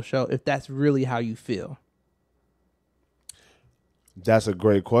women on your show if that's really how you feel? That's a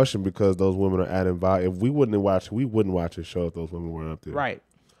great question because those women are adding value. If we wouldn't watch a show if those women weren't up there. Right.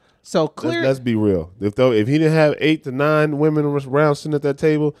 So let's be real. If he didn't have 8 to 9 women around sitting at that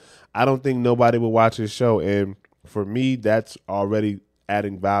table, I don't think nobody would watch his show. And for me, that's already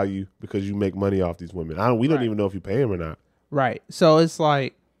adding value because you make money off these women. We don't even know if you pay them or not. Right. So it's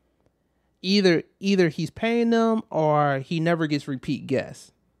like either he's paying them or he never gets repeat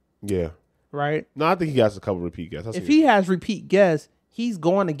guests. Yeah. Right? No, I think he has a couple repeat guests. If he has repeat guests, he's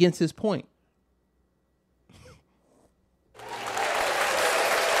going against his point.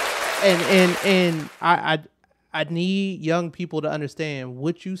 And I need young people to understand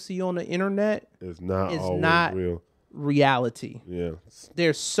what you see on the internet is not real reality. Yeah.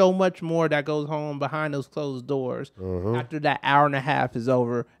 There's so much more that goes on behind those closed doors after that hour and a half is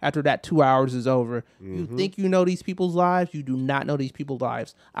over, after that 2 hours is over. You think you know these people's lives, you do not know these people's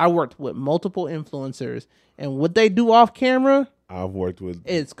lives. I worked with multiple influencers, and what they do off camera,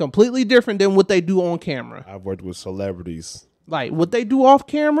 it's completely different than what they do on camera. I've worked with celebrities. Like, what they do off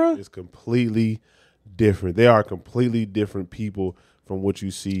camera is completely different. They are completely different people from what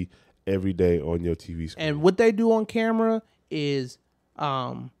you see every day on your TV screen. And what they do on camera is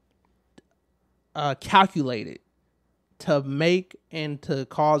calculated to make and to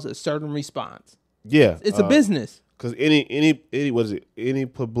cause a certain response. Yeah. It's a business. Because any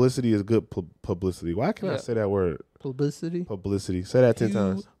publicity is good publicity. Why can't I say that word? Publicity. Say that 10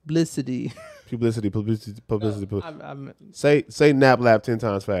 times. Publicity. Say nap lab 10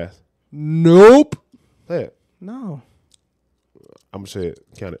 times fast. Nope. Say it. No. I'm gonna say it.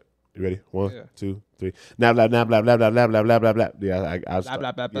 Count it. You ready? 1, 2, 3. Blah blah blah blah blah blah blah blah blah blah blah. Yeah, I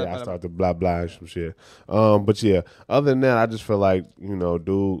start to blah blah and some shit. But yeah, other than that, I just feel like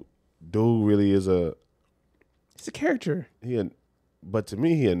dude really is He's a character. But to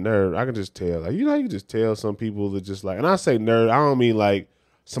me, he a nerd. I can just tell. Like you can just tell some people that just like, and I say nerd, I don't mean like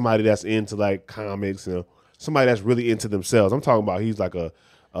somebody that's into like comics and somebody that's really into themselves. I'm talking about he's like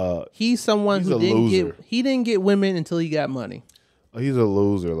he's someone who didn't get women until he got money. He's a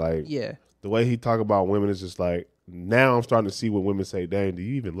loser. Like yeah, the way he talk about women is just like, now I'm starting to see what women say. Dang, do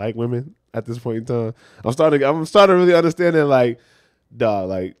you even like women at this point in time? I'm starting to really understand that. Like, dog,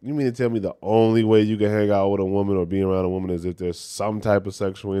 like you mean to tell me the only way you can hang out with a woman or be around a woman is if there's some type of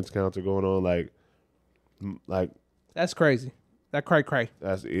sexual encounter going on? Like that's crazy. That cray.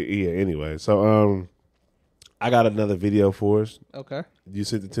 That's yeah. Anyway, so I got another video for us. Okay, you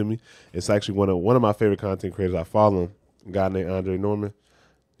sent it to me. It's actually one of my favorite content creators. I follow him, a guy named Andre Norman.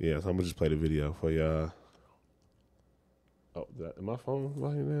 Yeah, so I'm gonna just play the video for y'all. Oh, my phone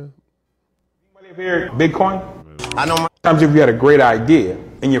right now. Anybody here Bitcoin? I know. Sometimes if you had a great idea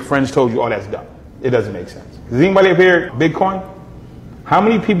and your friends told you, "Oh, that's dumb," it doesn't make sense. Does anybody up here Bitcoin? How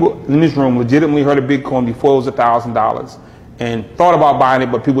many people in this room legitimately heard of Bitcoin before it was $1,000 and thought about buying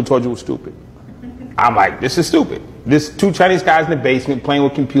it, but people told you it was stupid? I'm like, this is stupid. This 2 Chinese guys in the basement playing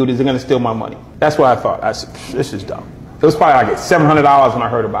with computers, they're gonna steal my money. That's what I thought. I said, this is dumb. It was probably like $700 when I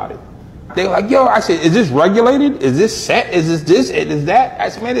heard about it. They were like, yo, I said, is this regulated? Is this set? Is this? Is that? I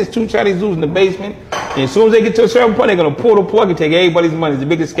said, man, there's 2 Chinese dudes in the basement. And as soon as they get to a certain point, they're going to pull the plug and take everybody's money. It's the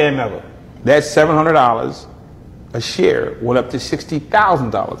biggest scam ever. That $700 a share went up to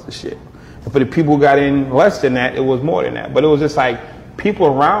 $60,000 a share. And for the people who got in less than that, it was more than that. But it was just like people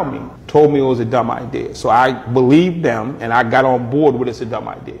around me told me it was a dumb idea. So I believed them and I got on board with it's a dumb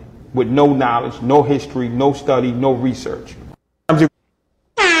idea. With no knowledge, no history, no study, no research.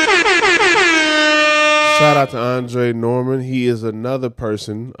 Shout out to Andre Norman. He is another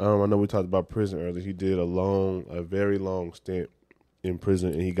person. I know we talked about prison earlier. He did a very long stint in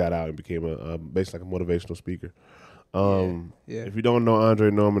prison, and he got out and became basically like a motivational speaker. If you don't know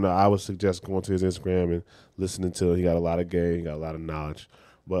Andre Norman, I would suggest going to his Instagram and listening to him. He got a lot of game, he got a lot of knowledge.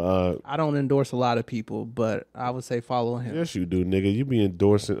 But I don't endorse a lot of people, but I would say follow him. Yes, you do, nigga. You be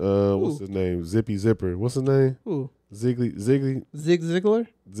endorsing what's his name? Zippy Zipper. What's his name? Who? Zig Ziglar?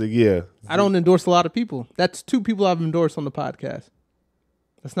 Yeah. I don't endorse a lot of people. That's 2 people I've endorsed on the podcast.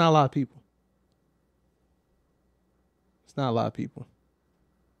 That's not a lot of people. It's not a lot of people.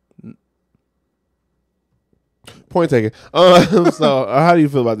 Point taken. So how do you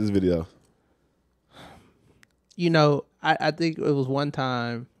feel about this video? I think it was one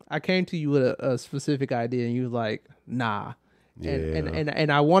time I came to you with a specific idea and you were like, nah. Yeah.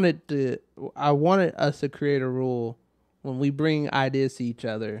 And I wanted us to create a rule when we bring ideas to each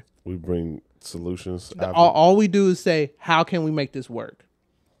other. We bring solutions. All we do is say, how can we make this work?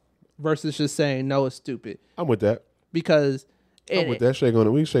 Versus just saying, no, it's stupid. I'm with that. Because I'm with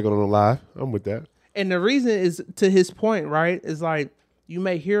that. We shake on it live. I'm with that. And the reason is, to his point, right, is like you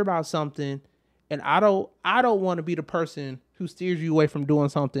may hear about something and I don't want to be the person who steers you away from doing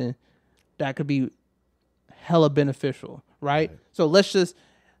something that could be hella beneficial, right? So let's just,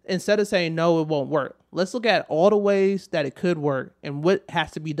 instead of saying, no, it won't work, let's look at all the ways that it could work and what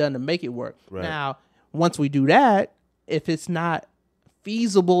has to be done to make it work. Right. Now, once we do that, if it's not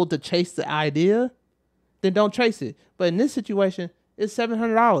feasible to chase the idea, then don't chase it. But in this situation, it's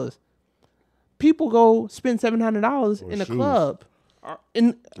 $700. People go spend $700 in a club,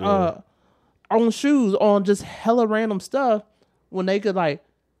 on shoes, on just hella random stuff, when they could like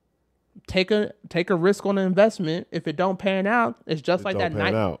take a risk on an investment. If it don't pan out, it's just like that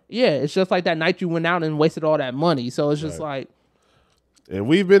night. Yeah, it's just like that night you went out and wasted all that money. So it's just like, and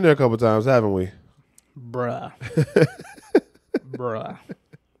we've been there a couple times, haven't we? Bruh.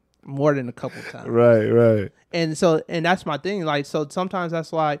 More than a couple times. Right. And that's my thing. Like, so sometimes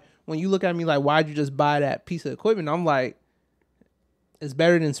that's like, when you look at me like, why'd you just buy that piece of equipment? I'm like, it's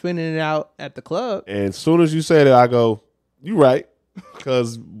better than spending it out at the club. And as soon as you say that, I go, you right.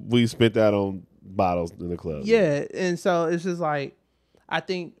 Because we spent that on bottles in the club. Yeah. And so it's just like, I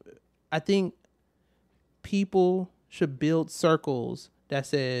think people should build circles that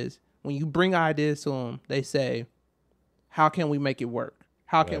says, when you bring ideas to them, they say, how can we make it work?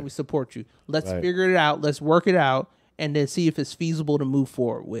 How can we support you? Let's figure it out. Let's work it out and then see if it's feasible to move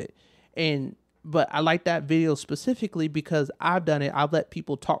forward with. But I like that video specifically because I've done it. I've let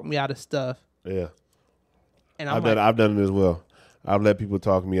people talk me out of stuff. Yeah. And I've done it as well. I've let people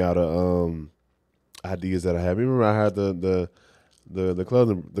talk me out of ideas that I have. Remember I had the the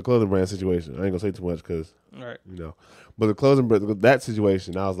clothing brand situation. I ain't gonna say too much because Right. you know, but the clothing brand, that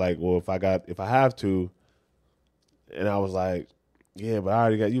situation, I was like, well, if I have to, and I was like, yeah, but I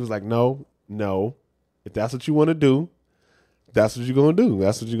already got. You was like, no, if that's what you want to do, that's what you're gonna do.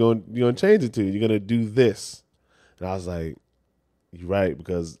 That's what you're gonna change it to. You're gonna do this, and I was like, you're right,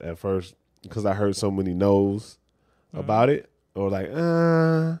 because at first, because I heard so many no's about it, or like,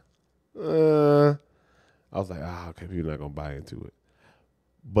 I was like, okay, people are not gonna buy into it,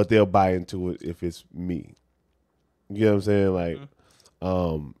 but they'll buy into it if it's me. You know what I'm saying? Like,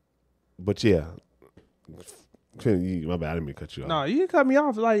 but yeah, my bad, I didn't mean to cut you off. No, you can cut me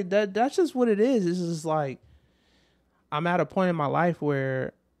off. Like that. That's just what it is. It's just like I'm at a point in my life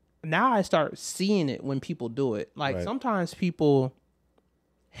where now I start seeing it when people do it. Like sometimes people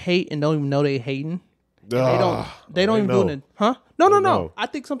hate and don't even know they hating. They don't even do it. No. I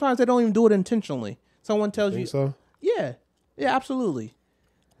think sometimes they don't even do it intentionally. Someone tells you, so? Yeah, absolutely.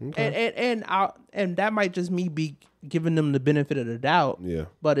 Okay. And that might just me be giving them the benefit of the doubt. Yeah.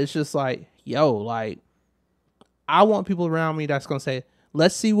 But it's just like, yo, like I want people around me that's gonna say,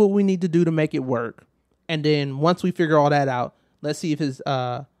 let's see what we need to do to make it work. And then once we figure all that out, let's see if it's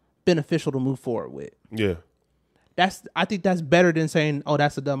beneficial to move forward with. Yeah. I think that's better than saying, oh,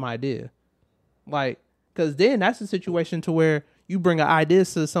 that's a dumb idea. Like, because then that's a situation to where you bring an idea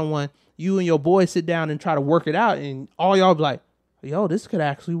to someone, you and your boy sit down and try to work it out, and all y'all be like, yo, this could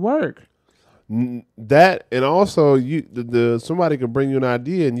actually work. That, and also somebody could bring you an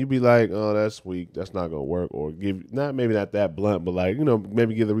idea and you be like, oh, that's weak, that's not gonna work, or maybe not that blunt, but like,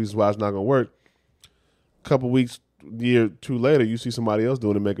 maybe give the reasons why it's not gonna work. A couple weeks, year 2 later, you see somebody else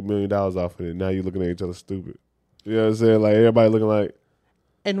doing it, make $1 million off of it. Now you're looking at each other stupid. You know what I'm saying? Like everybody looking like.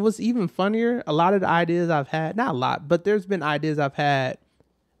 And what's even funnier, a lot of the ideas I've had, not a lot, but there's been ideas I've had.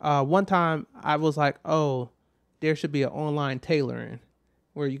 One time I was like, oh, there should be an online tailoring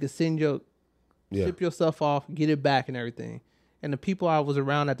where you could ship your stuff off, get it back and everything. And the people I was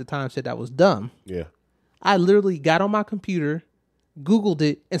around at the time said that was dumb. Yeah. I literally got on my computer, Googled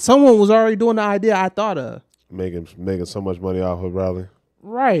it, and someone was already doing the idea I thought of. Making so much money off of probably.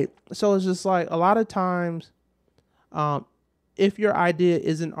 Right. So it's just like a lot of times, if your idea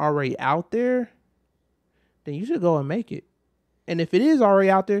isn't already out there, then you should go and make it. And if it is already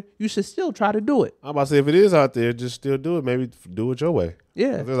out there, you should still try to do it. I'm about to say, if it is out there, just still do it. Maybe do it your way.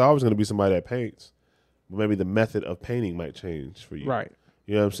 Yeah. There's always going to be somebody that paints. But maybe the method of painting might change for you. Right.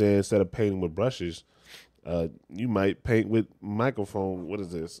 You know what I'm saying? Instead of painting with brushes, you might paint with microphone. What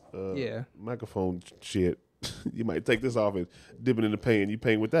is this? Microphone shit. You might take this off and dip it in the paint, and you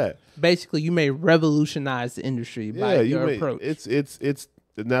paint with that. Basically, you may revolutionize the industry by your approach. It's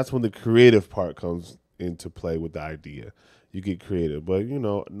and that's when the creative part comes into play with the idea. You get creative, but I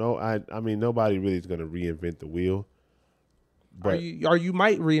mean, nobody really is going to reinvent the wheel. But or you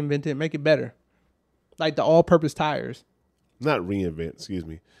might reinvent it, make it better, like the all-purpose tires. Not reinvent, excuse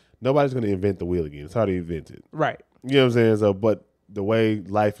me. Nobody's going to invent the wheel again. It's already invented. Right. You know what I'm saying? So, but the way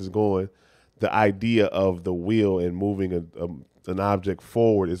life is going, the idea of the wheel and moving an object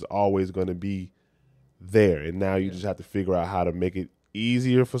forward is always going to be there. And now you just have to figure out how to make it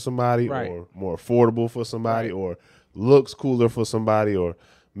easier for somebody, or more affordable for somebody, or looks cooler for somebody, or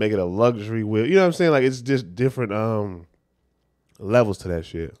make it a luxury wheel. You know what I'm saying? Like, it's just different levels to that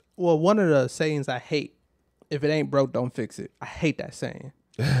shit. Well, one of the sayings I hate, if it ain't broke, don't fix it. I hate that saying.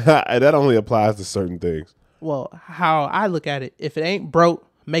 That only applies to certain things. Well, how I look at it, if it ain't broke,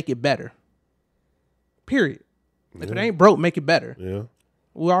 make it better. Period. If it ain't broke, make it better. Yeah.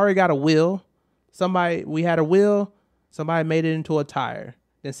 We already got a wheel. We had a wheel. Somebody made it into a tire.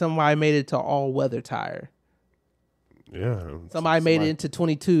 Then somebody made it to all-weather tire. Yeah. Somebody made it into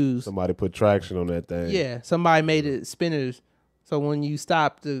 22s. Somebody put traction on that thing. Yeah. Somebody made it spinners. So when you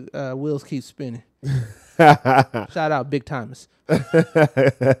stop, the wheels keep spinning. Shout out Big Timers.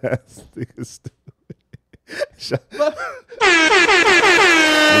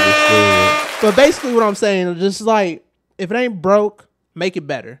 But basically what I'm saying is just like, if it ain't broke, make it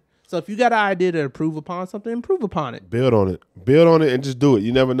better. So if you got an idea to improve upon something, improve upon it. Build on it and just do it.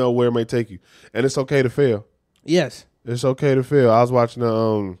 You never know where it may take you. And it's okay to fail. Yes. It's okay to fail. I was watching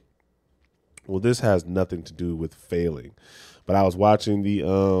well, this has nothing to do with failing, but I was watching the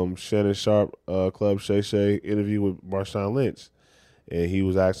Shannon Sharp Club Shay Shay interview with Marshawn Lynch, and he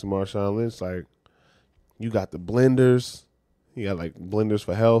was asking Marshawn Lynch, like, you got the blenders, he got like blenders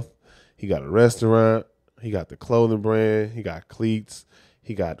for health, he got a restaurant, he got the clothing brand, he got cleats,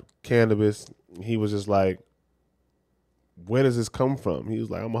 he got cannabis. He was just like, where does this come from? He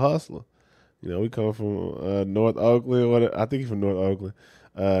was like, I'm a hustler. We come from North Oakland. I think he's from North Oakland.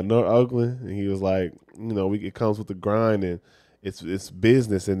 And he was like, it comes with the grind, and it's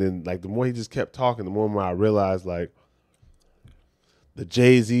business. And then like the more he just kept talking, the more and more I realized like the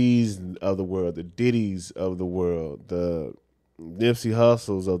Jay-Z's of the world, the Diddy's of the world, the Nipsey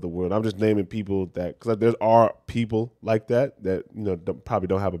Hussles of the world. I'm just naming people that, because there are people like that probably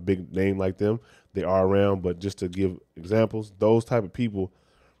don't have a big name like them. They are around, but just to give examples, those type of people,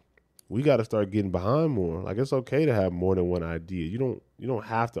 we got to start getting behind more. Like it's okay to have more than one idea. You don't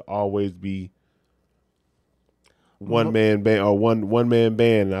have to always be one man band or one man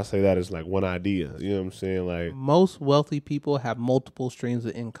band. And I say that as like one idea. You know what I'm saying? Like most wealthy people have multiple streams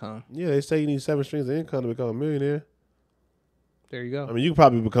of income. Yeah, they say you need 7 streams of income to become a millionaire. There you go. I mean, you could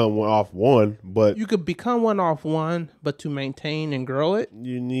probably become one off one, but you could become one off one, but to maintain and grow it,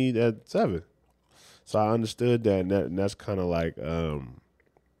 you need 7. So I understood that, and that's kind of like,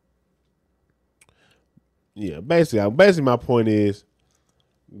 basically my point is,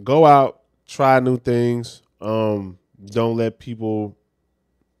 go out, try new things. Don't let people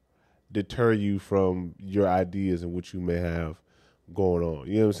deter you from your ideas and what you may have going on.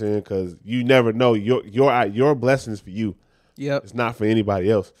 You know what I'm saying? Because you never know. Your blessing is for you. Yep. It's not for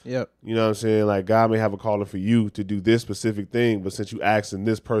anybody else. Yep. You know what I'm saying? Like God may have a calling for you to do this specific thing, but since you asking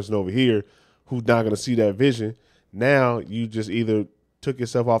this person over here who's not going to see that vision, now you just either took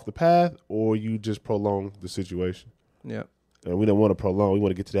yourself off the path or you just prolong the situation. Yep. And we don't want to prolong. We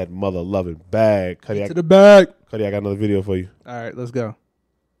want to get to that mother-loving bag. Cuddy, get to the bag. Cuddy, I got another video for you. All right, let's go.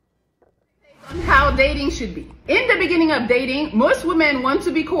 How dating should be. In the beginning of dating, most women want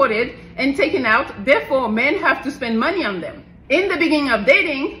to be courted and taken out, therefore men have to spend money on them. In the beginning of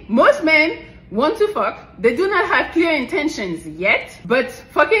dating, most men want to fuck. They do not have clear intentions yet, but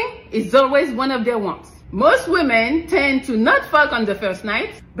fucking is always one of their wants. Most women tend to not fuck on the first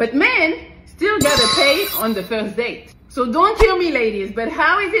night, but men still gotta pay on the first date. So don't kill me, ladies, but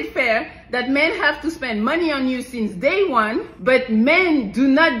how is it fair that men have to spend money on you since day one, but men do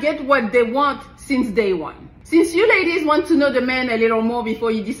not get what they want since day one? Since you ladies want to know the man a little more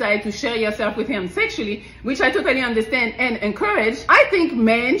before you decide to share yourself with him sexually, which I totally understand and encourage, I think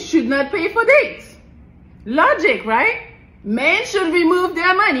men should not pay for dates. Logic, right? Men should remove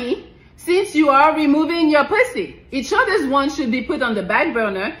their money since you are removing your pussy. Each other's wants should be put on the back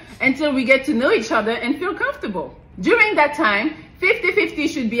burner until we get to know each other and feel comfortable. During that time, 50-50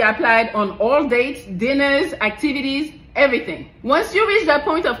 should be applied on all dates, dinners, activities, everything. Once you reach that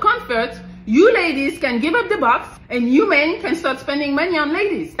point of comfort, you ladies can give up the box and you men can start spending money on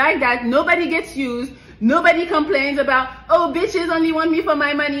ladies. Like that, nobody gets used, nobody complains about, oh, bitches only want me for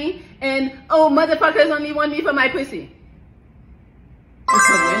my money, and oh, motherfuckers only want me for my pussy. It's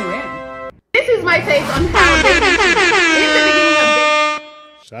a win-win. This is my take on how dating should be. In the beginning of dating.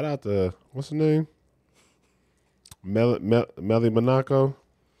 Shout out to, what's her name? Melly Monaco.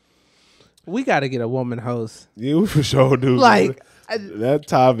 We got to get a woman host. Yeah, we for sure do. Like that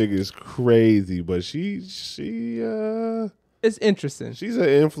topic is crazy, but she it's interesting. She's an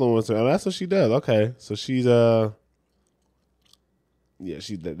influencer, and that's what she does. Okay, so she's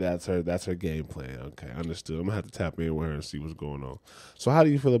that's her game plan. Okay, understood. I'm gonna have to tap in with her and see what's going on. So how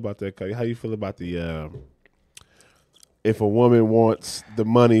do you feel about that, Cuddy? How do you feel about the if a woman wants the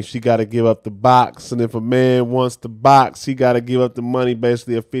money, she got to give up the box. And if a man wants the box, he got to give up the money,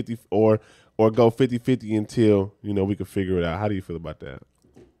 basically a 50 or go 50-50 until, we can figure it out. How do you feel about that?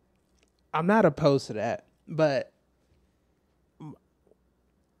 I'm not opposed to that, but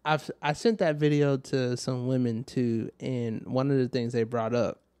I sent that video to some women too, and one of the things they brought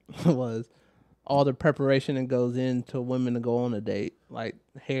up was all the preparation that goes into women to go on a date, like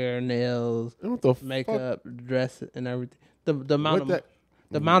hair, nails, makeup, dress, and everything. The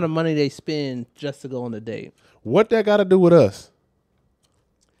amount of money they spend just to go on a date. What that got to do with us?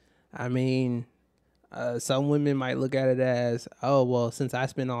 I mean, some women might look at it as, oh, well, since I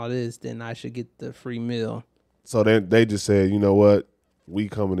spend all this, then I should get the free meal. So they just said, you know what? We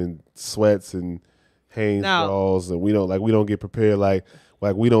coming in sweats and Hanes balls, and we don't get prepared like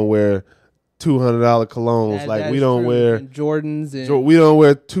we don't wear $200 colognes, like we don't wear and Jordans, and we don't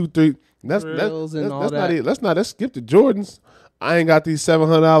wear 2-3. That's not it. Let's skip the Jordans. I ain't got these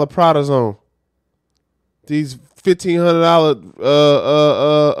 $700 Pradas on. These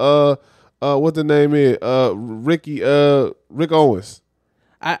 $1,500 what the name is? Rick Owens.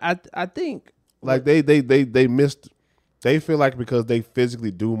 I think like they missed. They feel like because they physically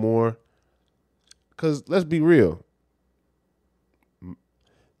do more. Because let's be real,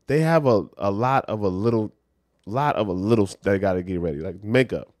 they have a lot of a little they got to get ready, like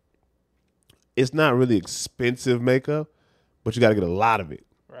makeup. It's not really expensive makeup, but you got to get a lot of it,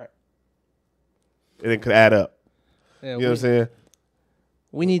 right? And it could add up. Yeah, you know what I'm saying?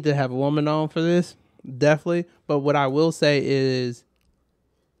 We need to have a woman on for this. definitely. But what I will say is,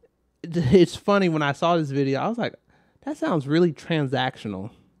 it's funny when I saw this video, I was like, that sounds really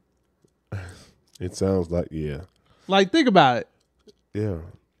transactional. It sounds like, yeah. Like, think about it. Yeah.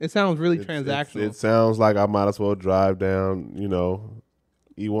 It sounds really transactional. It sounds like I might as well drive down,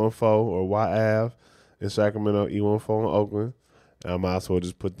 E14 or Y Ave in Sacramento, E14 in Oakland. And I might as well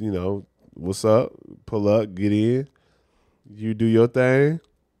just put, what's up, pull up, get in. You do your thing.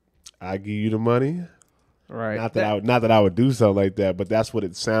 I give you the money. Right. Not that I would do something like that, but that's what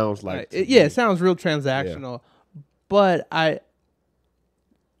it sounds like. Right. It sounds real transactional. Yeah. But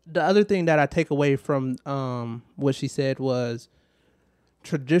the other thing that I take away from what she said was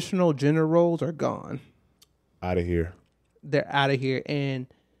traditional gender roles are gone. Out of here. They're out of here, and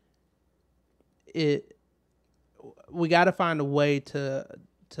we got to find a way to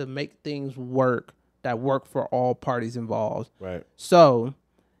make things work that work for all parties involved. Right. So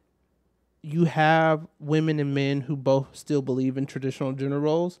you have women and men who both still believe in traditional gender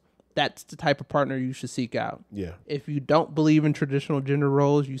roles. That's the type of partner you should seek out. Yeah. If you don't believe in traditional gender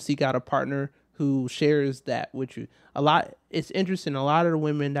roles, you seek out a partner who shares that with you. It's interesting. A lot of the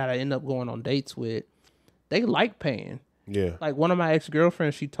women that I end up going on dates with, they like paying. Yeah. Like one of my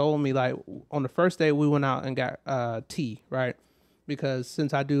ex-girlfriends, she told me, like, on the first day we went out and got tea, right? Because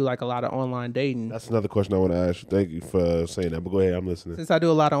since I do like a lot of online dating. That's another question I want to ask you. Thank you for saying that. But go ahead, I'm listening. Since I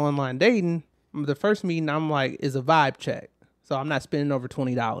do a lot of online dating, the first meeting I'm like is a vibe check. So I'm not spending over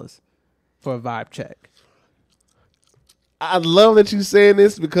 $20 for a vibe check. I love that you saying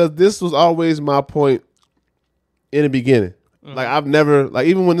this because this was always my point in the beginning. Mm-hmm. Like I've never, like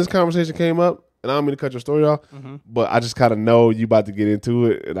even when this conversation came up, and I don't mean to cut your story off, mm-hmm. but I just kind of know you about to get into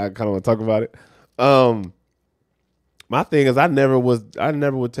it, and I kind of want to talk about it. My thing is I never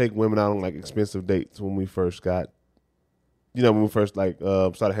would take women out on like expensive dates when we first got, when we first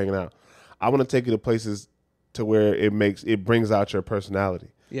started hanging out. I want to take you to places to where it brings out your personality.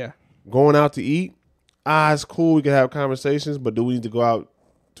 Yeah. Going out to eat, it's cool. We can have conversations, but do we need to go out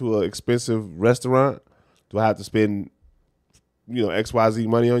to an expensive restaurant? Do I have to spend, XYZ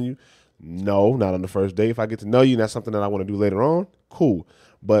money on you? No, not on the first date. If I get to know you and that's something that I want to do later on, cool.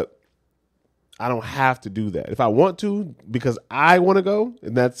 But I don't have to do that. If I want to, because I want to go,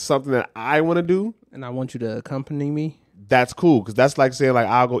 and that's something that I want to do. And I want you to accompany me. That's cool, because that's like saying, like,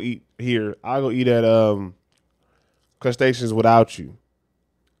 I'll go eat here. I'll go eat at Crustaceans without you.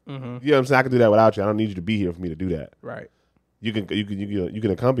 Mm-hmm. You know what I'm saying? I can do that without you. I don't need you to be here for me to do that. Right. You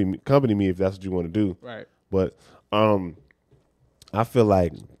can accompany me if that's what you want to do. Right. But I feel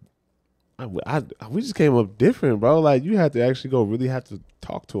like we just came up different, bro. Like you had to actually really have to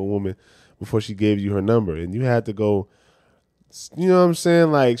talk to a woman before she gave you her number, and you had to go. You know what I'm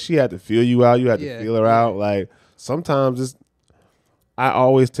saying? Like she had to feel you out. You had to feel her out. Like sometimes I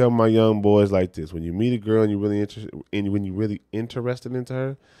always tell my young boys like this: when you meet a girl and you're really interested into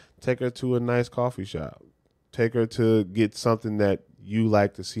her, take her to a nice coffee shop. Take her to get something that you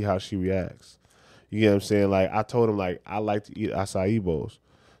like to see how she reacts. You get what I'm saying? Like I told him, like I like to eat acai bowls.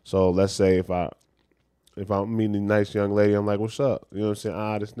 So let's say if I'm meeting a nice young lady, I'm like, "What's up?" You know what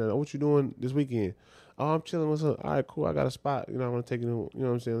I'm saying? What you doing this weekend? Oh, I'm chilling. What's up? All right, cool. I got a spot. I want to take you. You know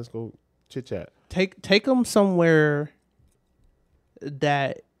what I'm saying? Let's go chit chat. Take them somewhere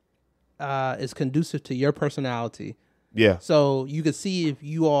that is conducive to your personality. Yeah. So you can see if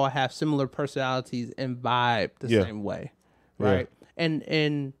you all have similar personalities and vibe the same way, right? Yeah.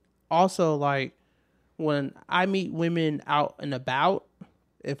 And also like when I meet women out and about,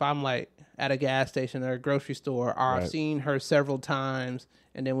 if I'm like at a gas station or a grocery store, or I've seen her several times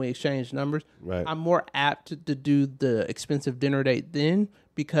and then we exchange numbers, I'm more apt to do the expensive dinner date then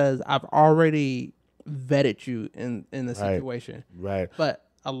because I've already vetted you in the situation. Right. But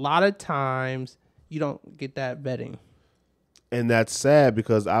a lot of times you don't get that vetting. And that's sad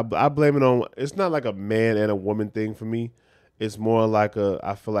because I blame it on, it's not like a man and a woman thing for me. It's more like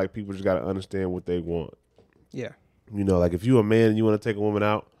I feel like people just got to understand what they want. Yeah. Like if you're a man and you want to take a woman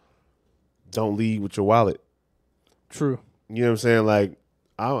out, don't lead with your wallet. True. You know what I'm saying? Like,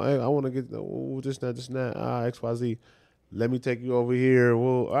 I want to get this, not, XYZ. Let me take you over here.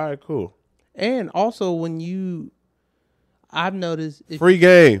 Well, all right, cool. And also I've noticed. Free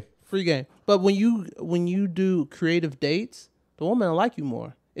game. But when you do creative dates, the woman will like you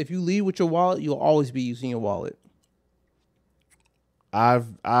more. If you lead with your wallet, you'll always be using your wallet. I've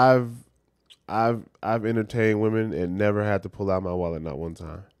entertained women and never had to pull out my wallet, not one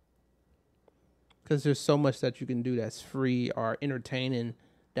time. Because there's so much that you can do that's free or entertaining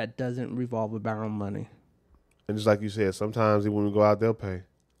that doesn't revolve around money. And just like you said, sometimes when we go out, they'll pay.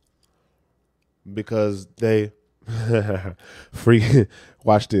 Because they Free.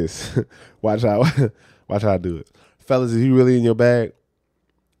 Watch this. Watch how I do it. Fellas, if you really in your bag,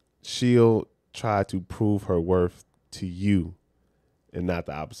 she'll try to prove her worth to you and not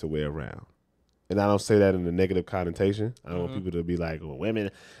the opposite way around. And I don't say that in a negative connotation. I don't want people to be like, well,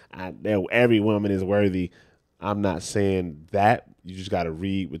 women, every woman is worthy. I'm not saying that. You just got to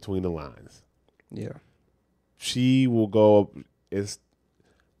read between the lines. Yeah. She will go, if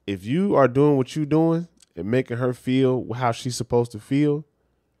you are doing what you're doing and making her feel how she's supposed to feel,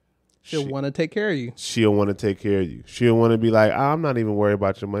 She'll want to take care of you. She'll want to take care of you. She'll want to be like, I'm not even worried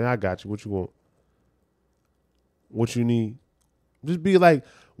about your money. I got you. What you want? What you need? Just be like,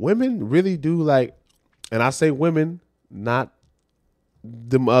 women really do like, and I say women, not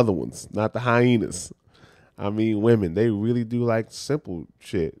them other ones, not the hyenas. I mean women. They really do like simple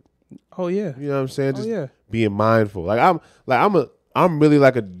shit. Oh yeah. You know what I'm saying? Just being mindful. I'm really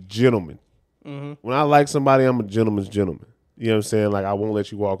like a gentleman. Mm-hmm. When I like somebody, I'm a gentleman's gentleman. You know what I'm saying? Like I won't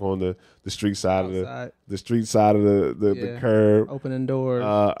let you walk on the street side of the street side of the curb. Opening doors.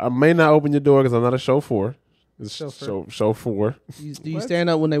 I may not open your door because I'm not a chauffeur. It's chauffeur. Do you stand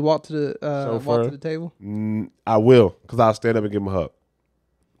up when they walk to the table? I will, because I'll stand up and give them a hug.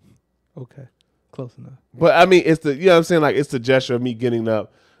 Okay, close enough. But I mean, it's the, you know what I'm saying? Like it's the gesture of me getting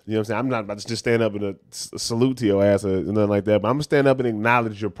up. You know what I'm saying? I'm not about to just stand up and salute to your ass or nothing like that. But I'm gonna stand up and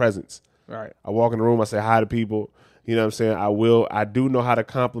acknowledge your presence. Right. I walk in the room. I say hi to people. You know what I'm saying? I do know how to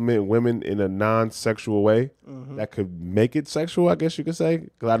compliment women in a non-sexual way that could make it sexual, I guess you could say.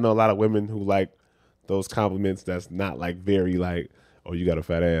 Because I know a lot of women who like those compliments that's not like very like, oh, you got a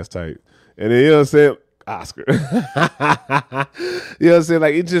fat ass type. And then, you know what I'm saying? Oscar. You know what I'm saying?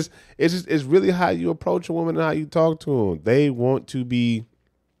 Like it's really how you approach a woman and how you talk to them. They want to be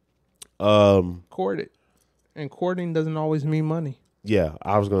courted. And courting doesn't always mean money. Yeah,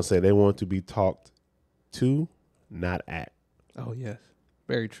 I was going to say they want to be talked to, not at. Oh, yes.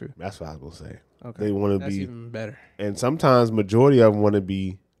 Very true. That's what I was going to say. Okay. They want to That's be even better. And sometimes majority of them want to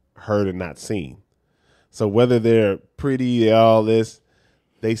be heard and not seen. So whether they're pretty, all this,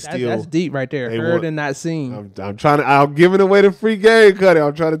 that's deep right there. Heard and not seen. I'm giving away the free game, Cuddy.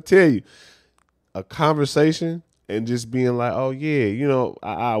 I'm trying to tell you. A conversation and just being like, oh, yeah, you know,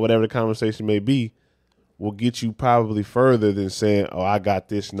 whatever the conversation may be, will get you probably further than saying, oh, I got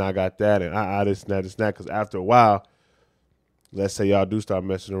this and I got that and this and that, this and that. Because after a while, let's say y'all do start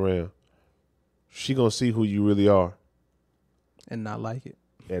messing around, she going to see who you really are. And not like it.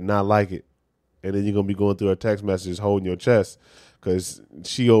 And then you're going to be going through her text messages holding your chest because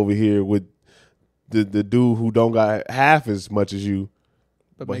she over here with the dude who don't got half as much as you.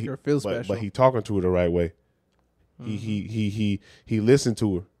 But make her feel special. But he talking to her the right way. Mm-hmm. He listened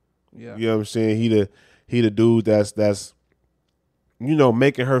to her. Yeah. You know what I'm saying? He the dude that's you know,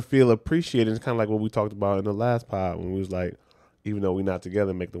 making her feel appreciated. It's kind of like what we talked about in the last pod when we was like, even though we're not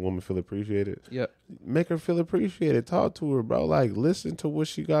together, make the woman feel appreciated. Yep. Make her feel appreciated. Talk to her, bro. Like, listen to what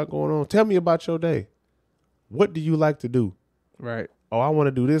she got going on. Tell me about your day. What do you like to do? Right. Oh, I want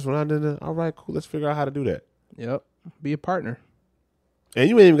to do this when I did it. All right, cool. Let's figure out how to do that. Yep. Be a partner. And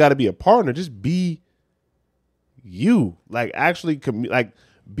you ain't even got to be a partner. Just be you. Like, actually,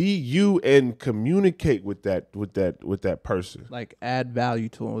 be you and communicate with that person. Like add value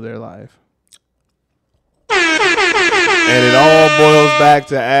to their life. And it all boils back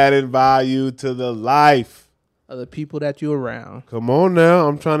to adding value to the life of the people that you're around. Come on now,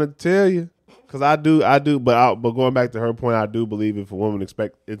 I'm trying to tell you, because I do. But going back to her point, I do believe if a woman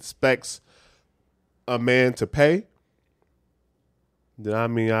expects a man to pay, then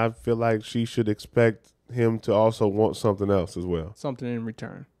I feel like she should expect him to also want something else as well. Something in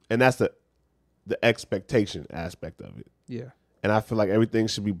return. And that's the expectation aspect of it. Yeah. And I feel like everything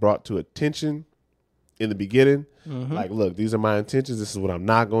should be brought to attention in the beginning. Mm-hmm. Like, look, these are my intentions. This is what I'm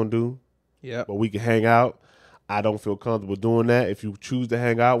not going to do. Yeah. But we can hang out. I don't feel comfortable doing that. If you choose to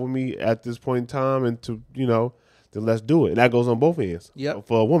hang out with me at this point in time and to, then let's do it. And that goes on both ends. Yep.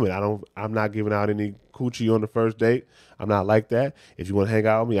 For a woman, I'm not giving out any coochie on the first date. I'm not like that. If you want to hang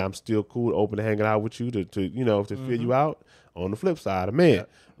out with me, I'm still cool, open to hanging out with you to mm-hmm. fill you out. On the flip side, a man,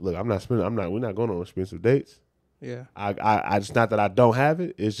 look, we're not going on expensive dates. Yeah. I just, not that I don't have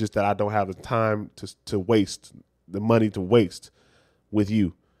it. It's just that I don't have the time to waste, the money to waste with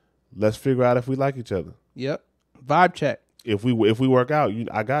you. Let's figure out if we like each other. Yep. Vibe check. If we work out,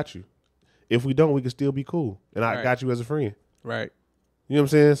 I got you. If we don't, we can still be cool. And I got you as a friend. Right. You know what I'm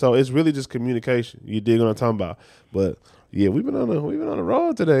saying? So it's really just communication. You dig what I'm talking about. But yeah, we've been on the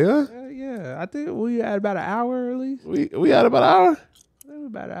road today, huh? Yeah. I think we had about an hour at least. We had about an hour?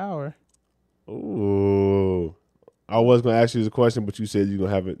 About an hour. Ooh. I was gonna ask you this question, but you said you're gonna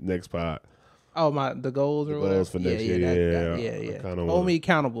have it next pod. Oh, the goals or whatever. Goals for next year. Yeah. Hold me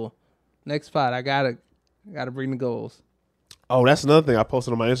accountable. Next fight, I gotta bring the goals. Oh, that's another thing I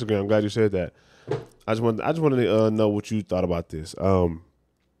posted on my Instagram. I'm glad you said that. I just wanted to know what you thought about this.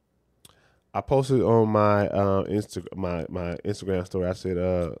 I posted on my my Instagram story. I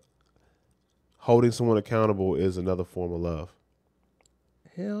said, holding someone accountable is another form of love.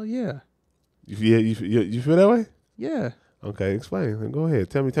 Hell yeah. You feel that way? Yeah. Okay, explain. Go ahead.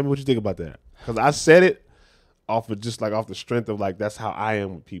 Tell me what you think about that. Because I said it off the strength of like that's how I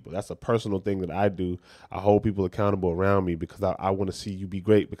am with people. That's a personal thing that I do. I hold people accountable around me because I want to see you be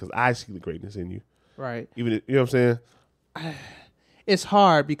great because I see the greatness in you. Right. Even you know what I'm saying? It's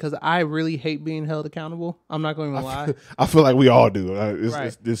hard because I really hate being held accountable. I'm not going to lie. I feel like we all do.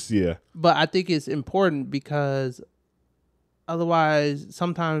 Yeah. But I think it's important because otherwise,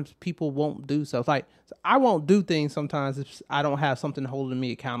 sometimes people won't do stuff. Like I won't do things sometimes if I don't have something holding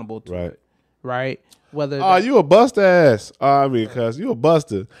me accountable to it. Right? Whether you a bust ass. Cuz you a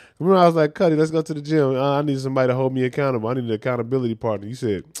buster. Remember I was like, Cuddy, let's go to the gym. I need somebody to hold me accountable. I need an accountability partner. You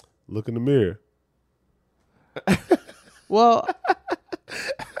said, look in the mirror. Well,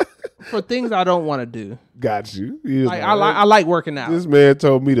 for things I don't want to do. Got you. Like, I like working out. This man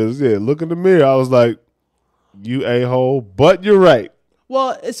told me to look in the mirror. I was like, you a-hole, but you're right.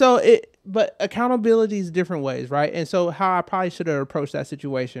 Well, but accountability is different ways, right? And so how I probably should have approached that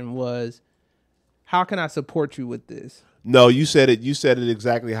situation was, how can I support you with this? No, you said it. You said it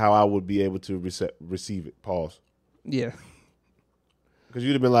exactly how I would be able to receive it. Pause. Yeah. Because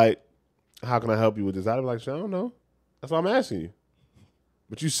you'd have been like, how can I help you with this? I'd be like, I don't know. That's why I'm asking you.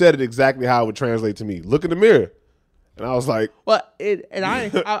 But you said it exactly how it would translate to me. Look in the mirror. And I was like, well,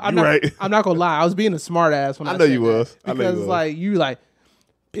 I'm not, right. I'm not gonna lie. I was being a smart ass when I know said you that. was. Because like you like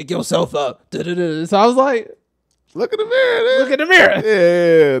pick yourself up. Da-da-da. So I was like, look in the mirror. Man. Look in the mirror.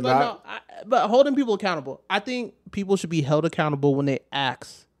 Yeah. But holding people accountable. I think people should be held accountable when they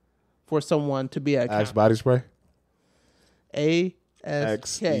ask for someone to be accountable. Axe body spray.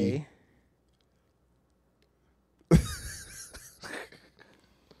 ASK.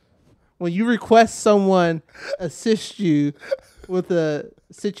 When you request someone assist you with a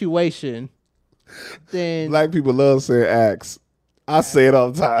situation, then Black people love saying axe. I say it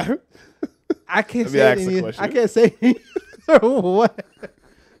all the time. I can't say it. I can't say what.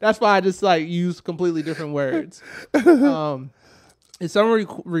 That's why I just like use completely different words. If someone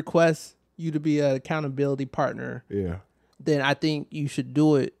requests you to be an accountability partner, then I think you should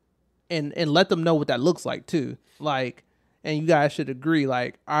do it and let them know what that looks like too. Like, and you guys should agree.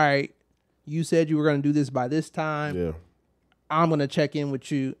 Like, all right, you said you were going to do this by this time. Yeah, I'm going to check in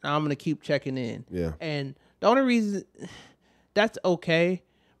with you. I'm going to keep checking in. Yeah, and the only reason that's okay,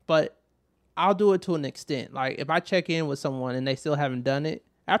 but I'll do it to an extent. Like if I check in with someone and they still haven't done it,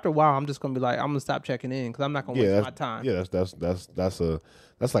 after a while, I'm just gonna be like, I'm gonna stop checking in because I'm not gonna waste my time. Yeah,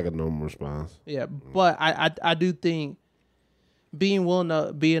 that's like a normal response. Yeah, but I do think being willing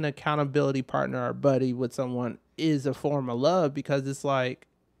to be an accountability partner or buddy with someone is a form of love because it's like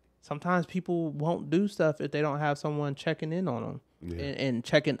sometimes people won't do stuff if they don't have someone checking in on them and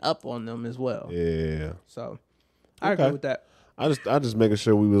checking up on them as well. Yeah. So I agree with that. I just making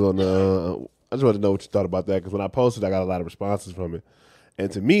sure we was on the. I just wanted to know what you thought about that because when I posted, I got a lot of responses from it.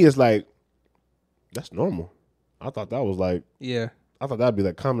 And to me, it's like, that's normal. I thought that was like, I thought that'd be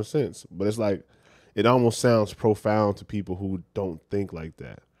like common sense. But it's like, it almost sounds profound to people who don't think like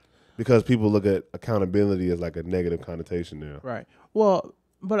that. Because people look at accountability as like a negative connotation now. Right. Well,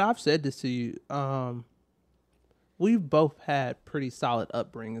 but I've said this to you. We've both had pretty solid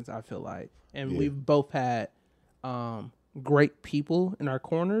upbringings, I feel like. And we've both had great people in our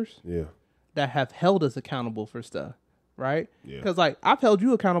corners that have held us accountable for stuff. Right? Because like I've held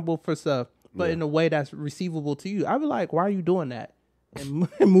you accountable for stuff, but in a way that's receivable to you. I'd be like, why are you doing that? And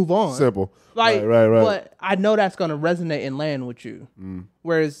move on. Simple. Like, right. But I know that's going to resonate and land with you.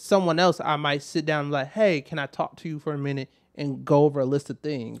 Whereas someone else, I might sit down and be like, hey, can I talk to you for a minute and go over a list of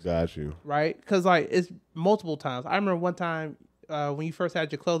things? Got you. Right? Because like it's multiple times. I remember one time when you first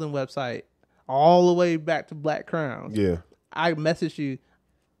had your clothing website all the way back to Black Crowns. Yeah. I messaged you.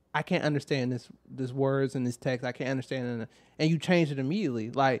 I can't understand this words and this text. I can't understand it. And you changed it immediately.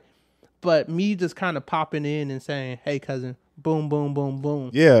 Like, but me just kind of popping in and saying, hey, cousin, boom, boom, boom,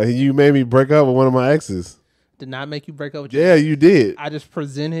 boom. Yeah, you made me break up with one of my exes. Did not make you break up with your ex? You did. I just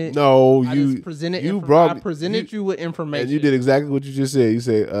presented. No, I you just presented. I presented you with information. And you did exactly what you just said. You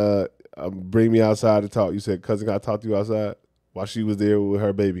said, bring me outside to talk. You said, cousin, can I talk to you outside? While she was there with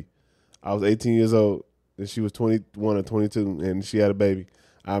her baby. I was 18 years old, and she was 21 or 22, and she had a baby.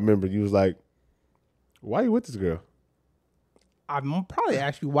 I remember you was like, why are you with this girl? I'm probably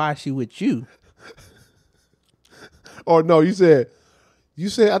ask you why she with you. Or no, you said,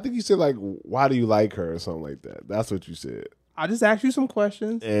 I think you said like, why do you like her or something like that. That's what you said. I just asked you some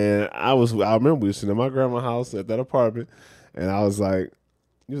questions. And I remember we were sitting at my grandma's house at that apartment, and I was like,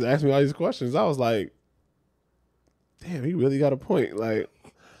 he was asking me all these questions. I was like, damn, he really got a point. Like,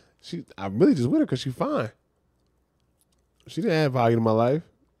 I'm really just with her because she's fine. She didn't add value to my life.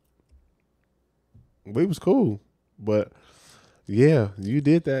 But it was cool. But yeah, you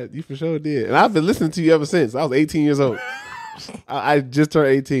did that. You for sure did. And I've been listening to you ever since. I was 18 years old. I just turned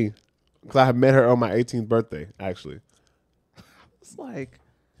 18 because I had met her on my 18th birthday, actually. It's like,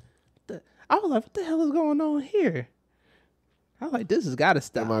 I was like, what the hell is going on here? I was like, this has got to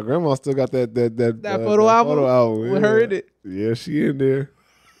stop. And my grandma still got that photo album with her in it. Yeah, she in there.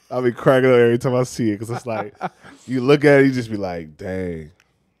 I'll be cracking up every time I see it because it's like, you look at it, you just be like, dang,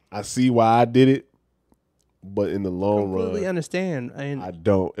 I see why I did it. But in the long run, completely understand. I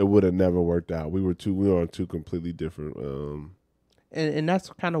don't. It would have never worked out. We were on two completely different. And that's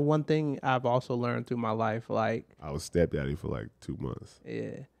kind of one thing I've also learned through my life. Like, I was stepdaddy for like 2 months.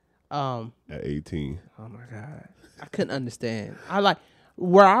 Yeah. At 18. Oh my God, I couldn't understand.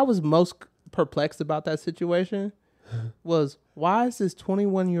 Where I was most perplexed about that situation was, why is this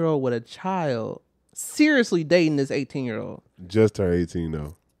 21-year-old with a child seriously dating this 18-year-old? Just turned 18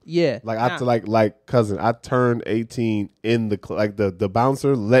 though. Yeah, like cousin. I turned 18 in the like the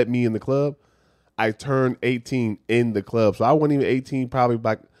bouncer let me in the club. I turned 18 in the club, so I wasn't even 18. Probably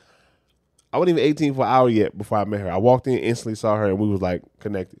like I wasn't even 18 for an hour yet before I met her. I walked in, instantly saw her, and we was like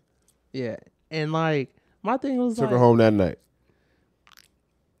connected. Yeah, and like my thing was took her home that night.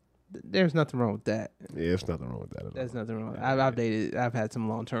 There's nothing wrong with that. Yeah, there's nothing wrong with that at all. There's nothing wrong. I've had some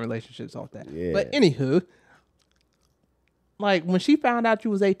long-term relationships off that. Yeah. But anywho, like when she found out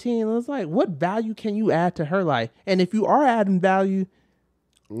you was 18, it was like, what value can you add to her life? And if you are adding value,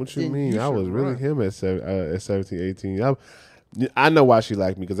 what you mean? I was really him at 17, 18. I know why she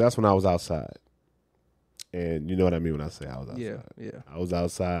liked me, because that's when I was outside. And you know what I mean when I say I was outside. Yeah. I was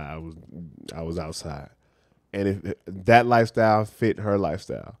outside. I was outside. And if that lifestyle fit her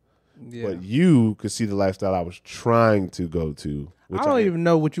lifestyle. Yeah. But you could see the lifestyle I was trying to go to. I don't even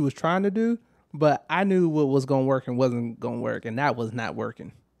know what you was trying to do, but I knew what was going to work and wasn't going to work, and that was not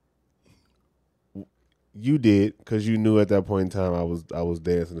working. You did, because you knew at that point in time I was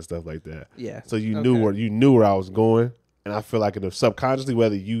dancing and stuff like that. Yeah. So you knew where I was going, and I feel like subconsciously,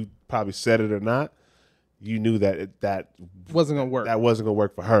 whether you probably said it or not, you knew that wasn't gonna work. That wasn't gonna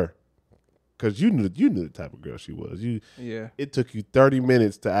work for her, because you knew the type of girl she was. It took you 30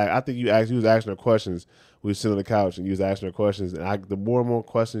 minutes to ask. I think you was asking her questions. We were sitting on the couch and you was asking her questions, and the more and more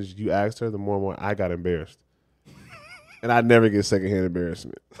questions you asked her, the more and more I got embarrassed. And I never get secondhand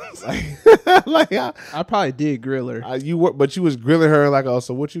embarrassment. I probably did grill her. But you was grilling her like, oh,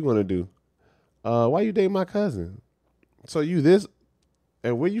 so what you gonna do? Why you dating my cousin? So you this,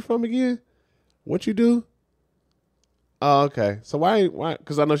 and where you from again? What you do? Oh, okay. So why?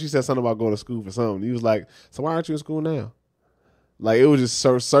 Because I know she said something about going to school for something. He was like, so why aren't you in school now? Like, it was just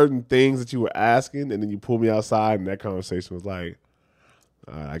certain things that you were asking, and then you pulled me outside, and that conversation was like,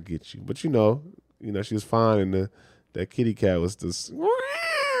 all right, I get you. But you know, she was fine, and that kitty cat was just. We're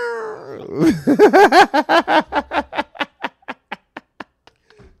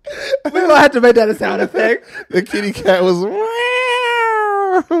gonna have to make that a sound effect. The kitty cat was.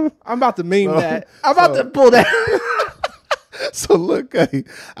 I'm about to meme that. I'm about to pull that. So look,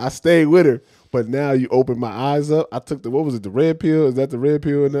 I stayed with her, but now you open my eyes up. I took what was it, the red pill? Is that the red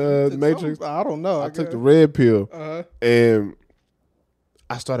pill in the Matrix? I don't know. I took the red pill, and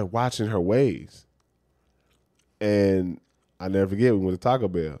I started watching her ways. And I never forget, we went to Taco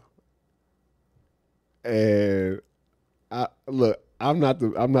Bell, and I'm not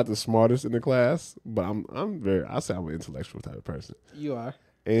the smartest in the class, but I say I'm an intellectual type of person. You are.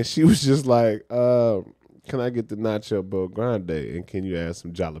 And she was just like, can I get the Nacho Bel Grande, and can you add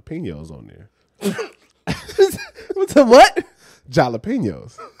some jalapenos on there? What's the what?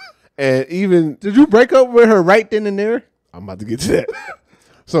 Jalapenos. And even did you break up with her right then and there? I'm about to get to that.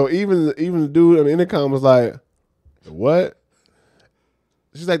 So even the dude on the intercom was like, what?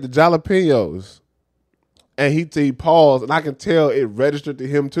 She's like, the jalapenos. And he paused, and I can tell it registered to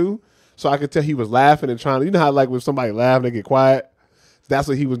him too. So I could tell he was laughing and trying to, you know how like when somebody laughs, they get quiet? That's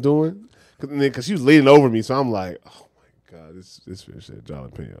what he was doing. Because she was leaning over me, so I'm like, oh my God, this bitch said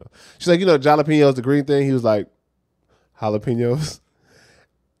jalapeno. She's like, jalapenos, the green thing? He was like, jalapenos.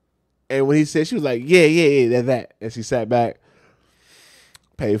 And when he said, she was like, yeah, that. And she sat back,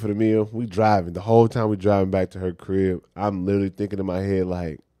 paid for the meal. We driving. The whole time we driving back to her crib, I'm literally thinking in my head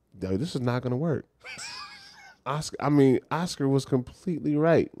like, this is not going to work. Oscar was completely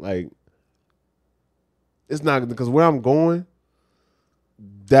right. Like, it's not because where I'm going,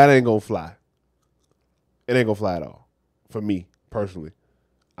 that ain't gonna fly. It ain't gonna fly at all for me personally.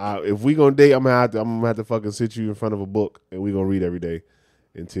 If we gonna date, I'm gonna have to fucking sit you in front of a book and we gonna read every day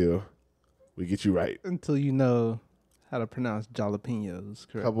until we get you right. Until you know how to pronounce jalapenos.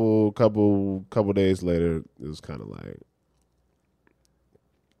 Correct. Couple days later, it was kind of like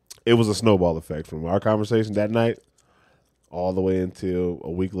it was a snowball effect from our conversation that night all the way until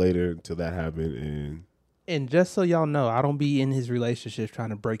a week later until that happened. And just so y'all know, I don't be in his relationships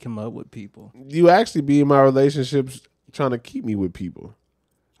trying to break him up with people. You actually be in my relationships trying to keep me with people.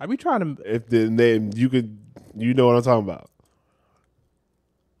 I be trying to. If then you know what I'm talking about.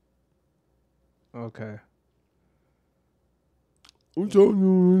 Okay.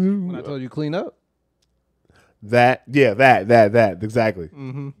 When I told you clean up. That exactly.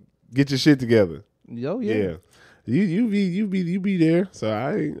 Mm-hmm. Get your shit together. Yo, yeah. You be there. So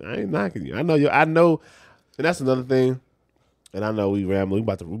I ain't knocking you. I know you. I know, and that's another thing. And I know we rambling.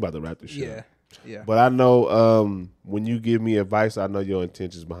 We about to wrap this shit. Yeah. Yeah. But I know when you give me advice, I know your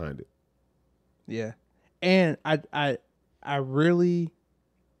intentions behind it. Yeah. And I really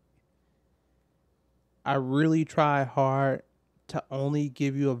try hard to only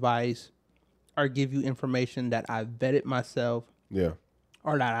give you advice or give you information that I vetted myself. Yeah.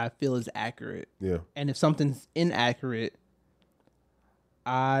 Or that I feel is accurate. Yeah. And if something's inaccurate,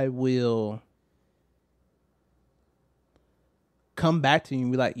 I will come back to you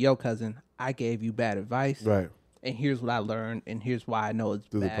and be like, yo, cousin, I gave you bad advice. Right. And here's what I learned, and here's why I know it's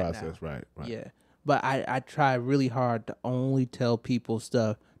through bad the process. now. Right. Yeah. But I try really hard to only tell people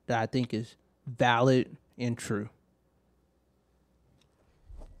stuff that I think is valid and true.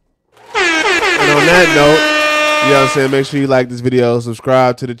 And on that note, you know what I'm saying, make sure you like this video,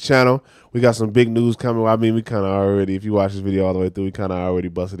 subscribe to the channel. We got some big news coming. I mean, we kind of already, if you watch this video all the way through, we kind of already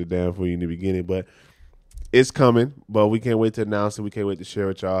busted it down for you in the beginning, but it's coming. But we can't wait to announce it. We can't wait to share it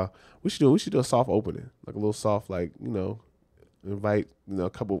with y'all. We should do a soft opening, like a little soft, like, you know, invite, you know,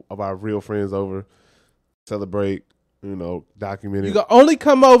 a couple of our real friends over, celebrate, you know, document it. You can only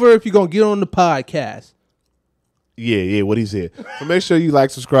come over if you're going to get on the podcast. Yeah, what he said. So make sure you like,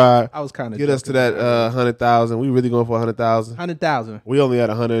 subscribe. I was kind of get us to that 100,000. We really going for 100,000. 100,000. We only at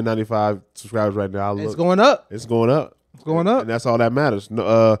 195 subscribers right now. It's going up. It's going up. It's going up. And that's all that matters.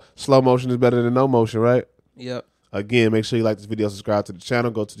 No, slow motion is better than no motion, right? Yep. Again, make sure you like this video, subscribe to the channel.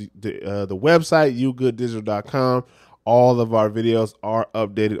 Go to the website, yougooddigital.com. All of our videos are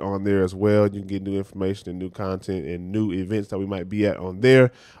updated on there as well. You can get new information and new content and new events that we might be at on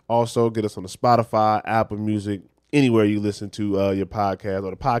there. Also, get us on the Spotify, Apple Music, anywhere you listen to your podcast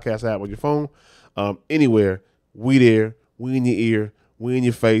or the podcast app on your phone. Anywhere, we there. We in your ear. We in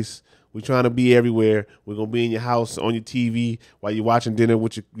your face. We trying to be everywhere. We're going to be in your house, on your TV, while you're watching dinner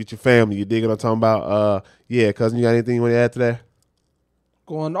with your family. You dig what I'm talking about? Yeah, cousin, you got anything you want to add to that?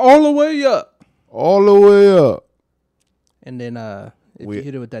 Going all the way up. All the way up. And then if you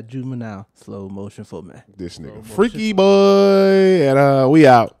hit it with that juvenile slow motion footman. This nigga freaky boy. And we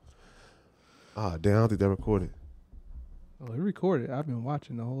out. Ah, damn, I don't think that recorded. Oh, it recorded. I've been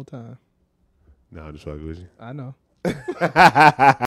watching the whole time. No, I'm just fucking with you. I know.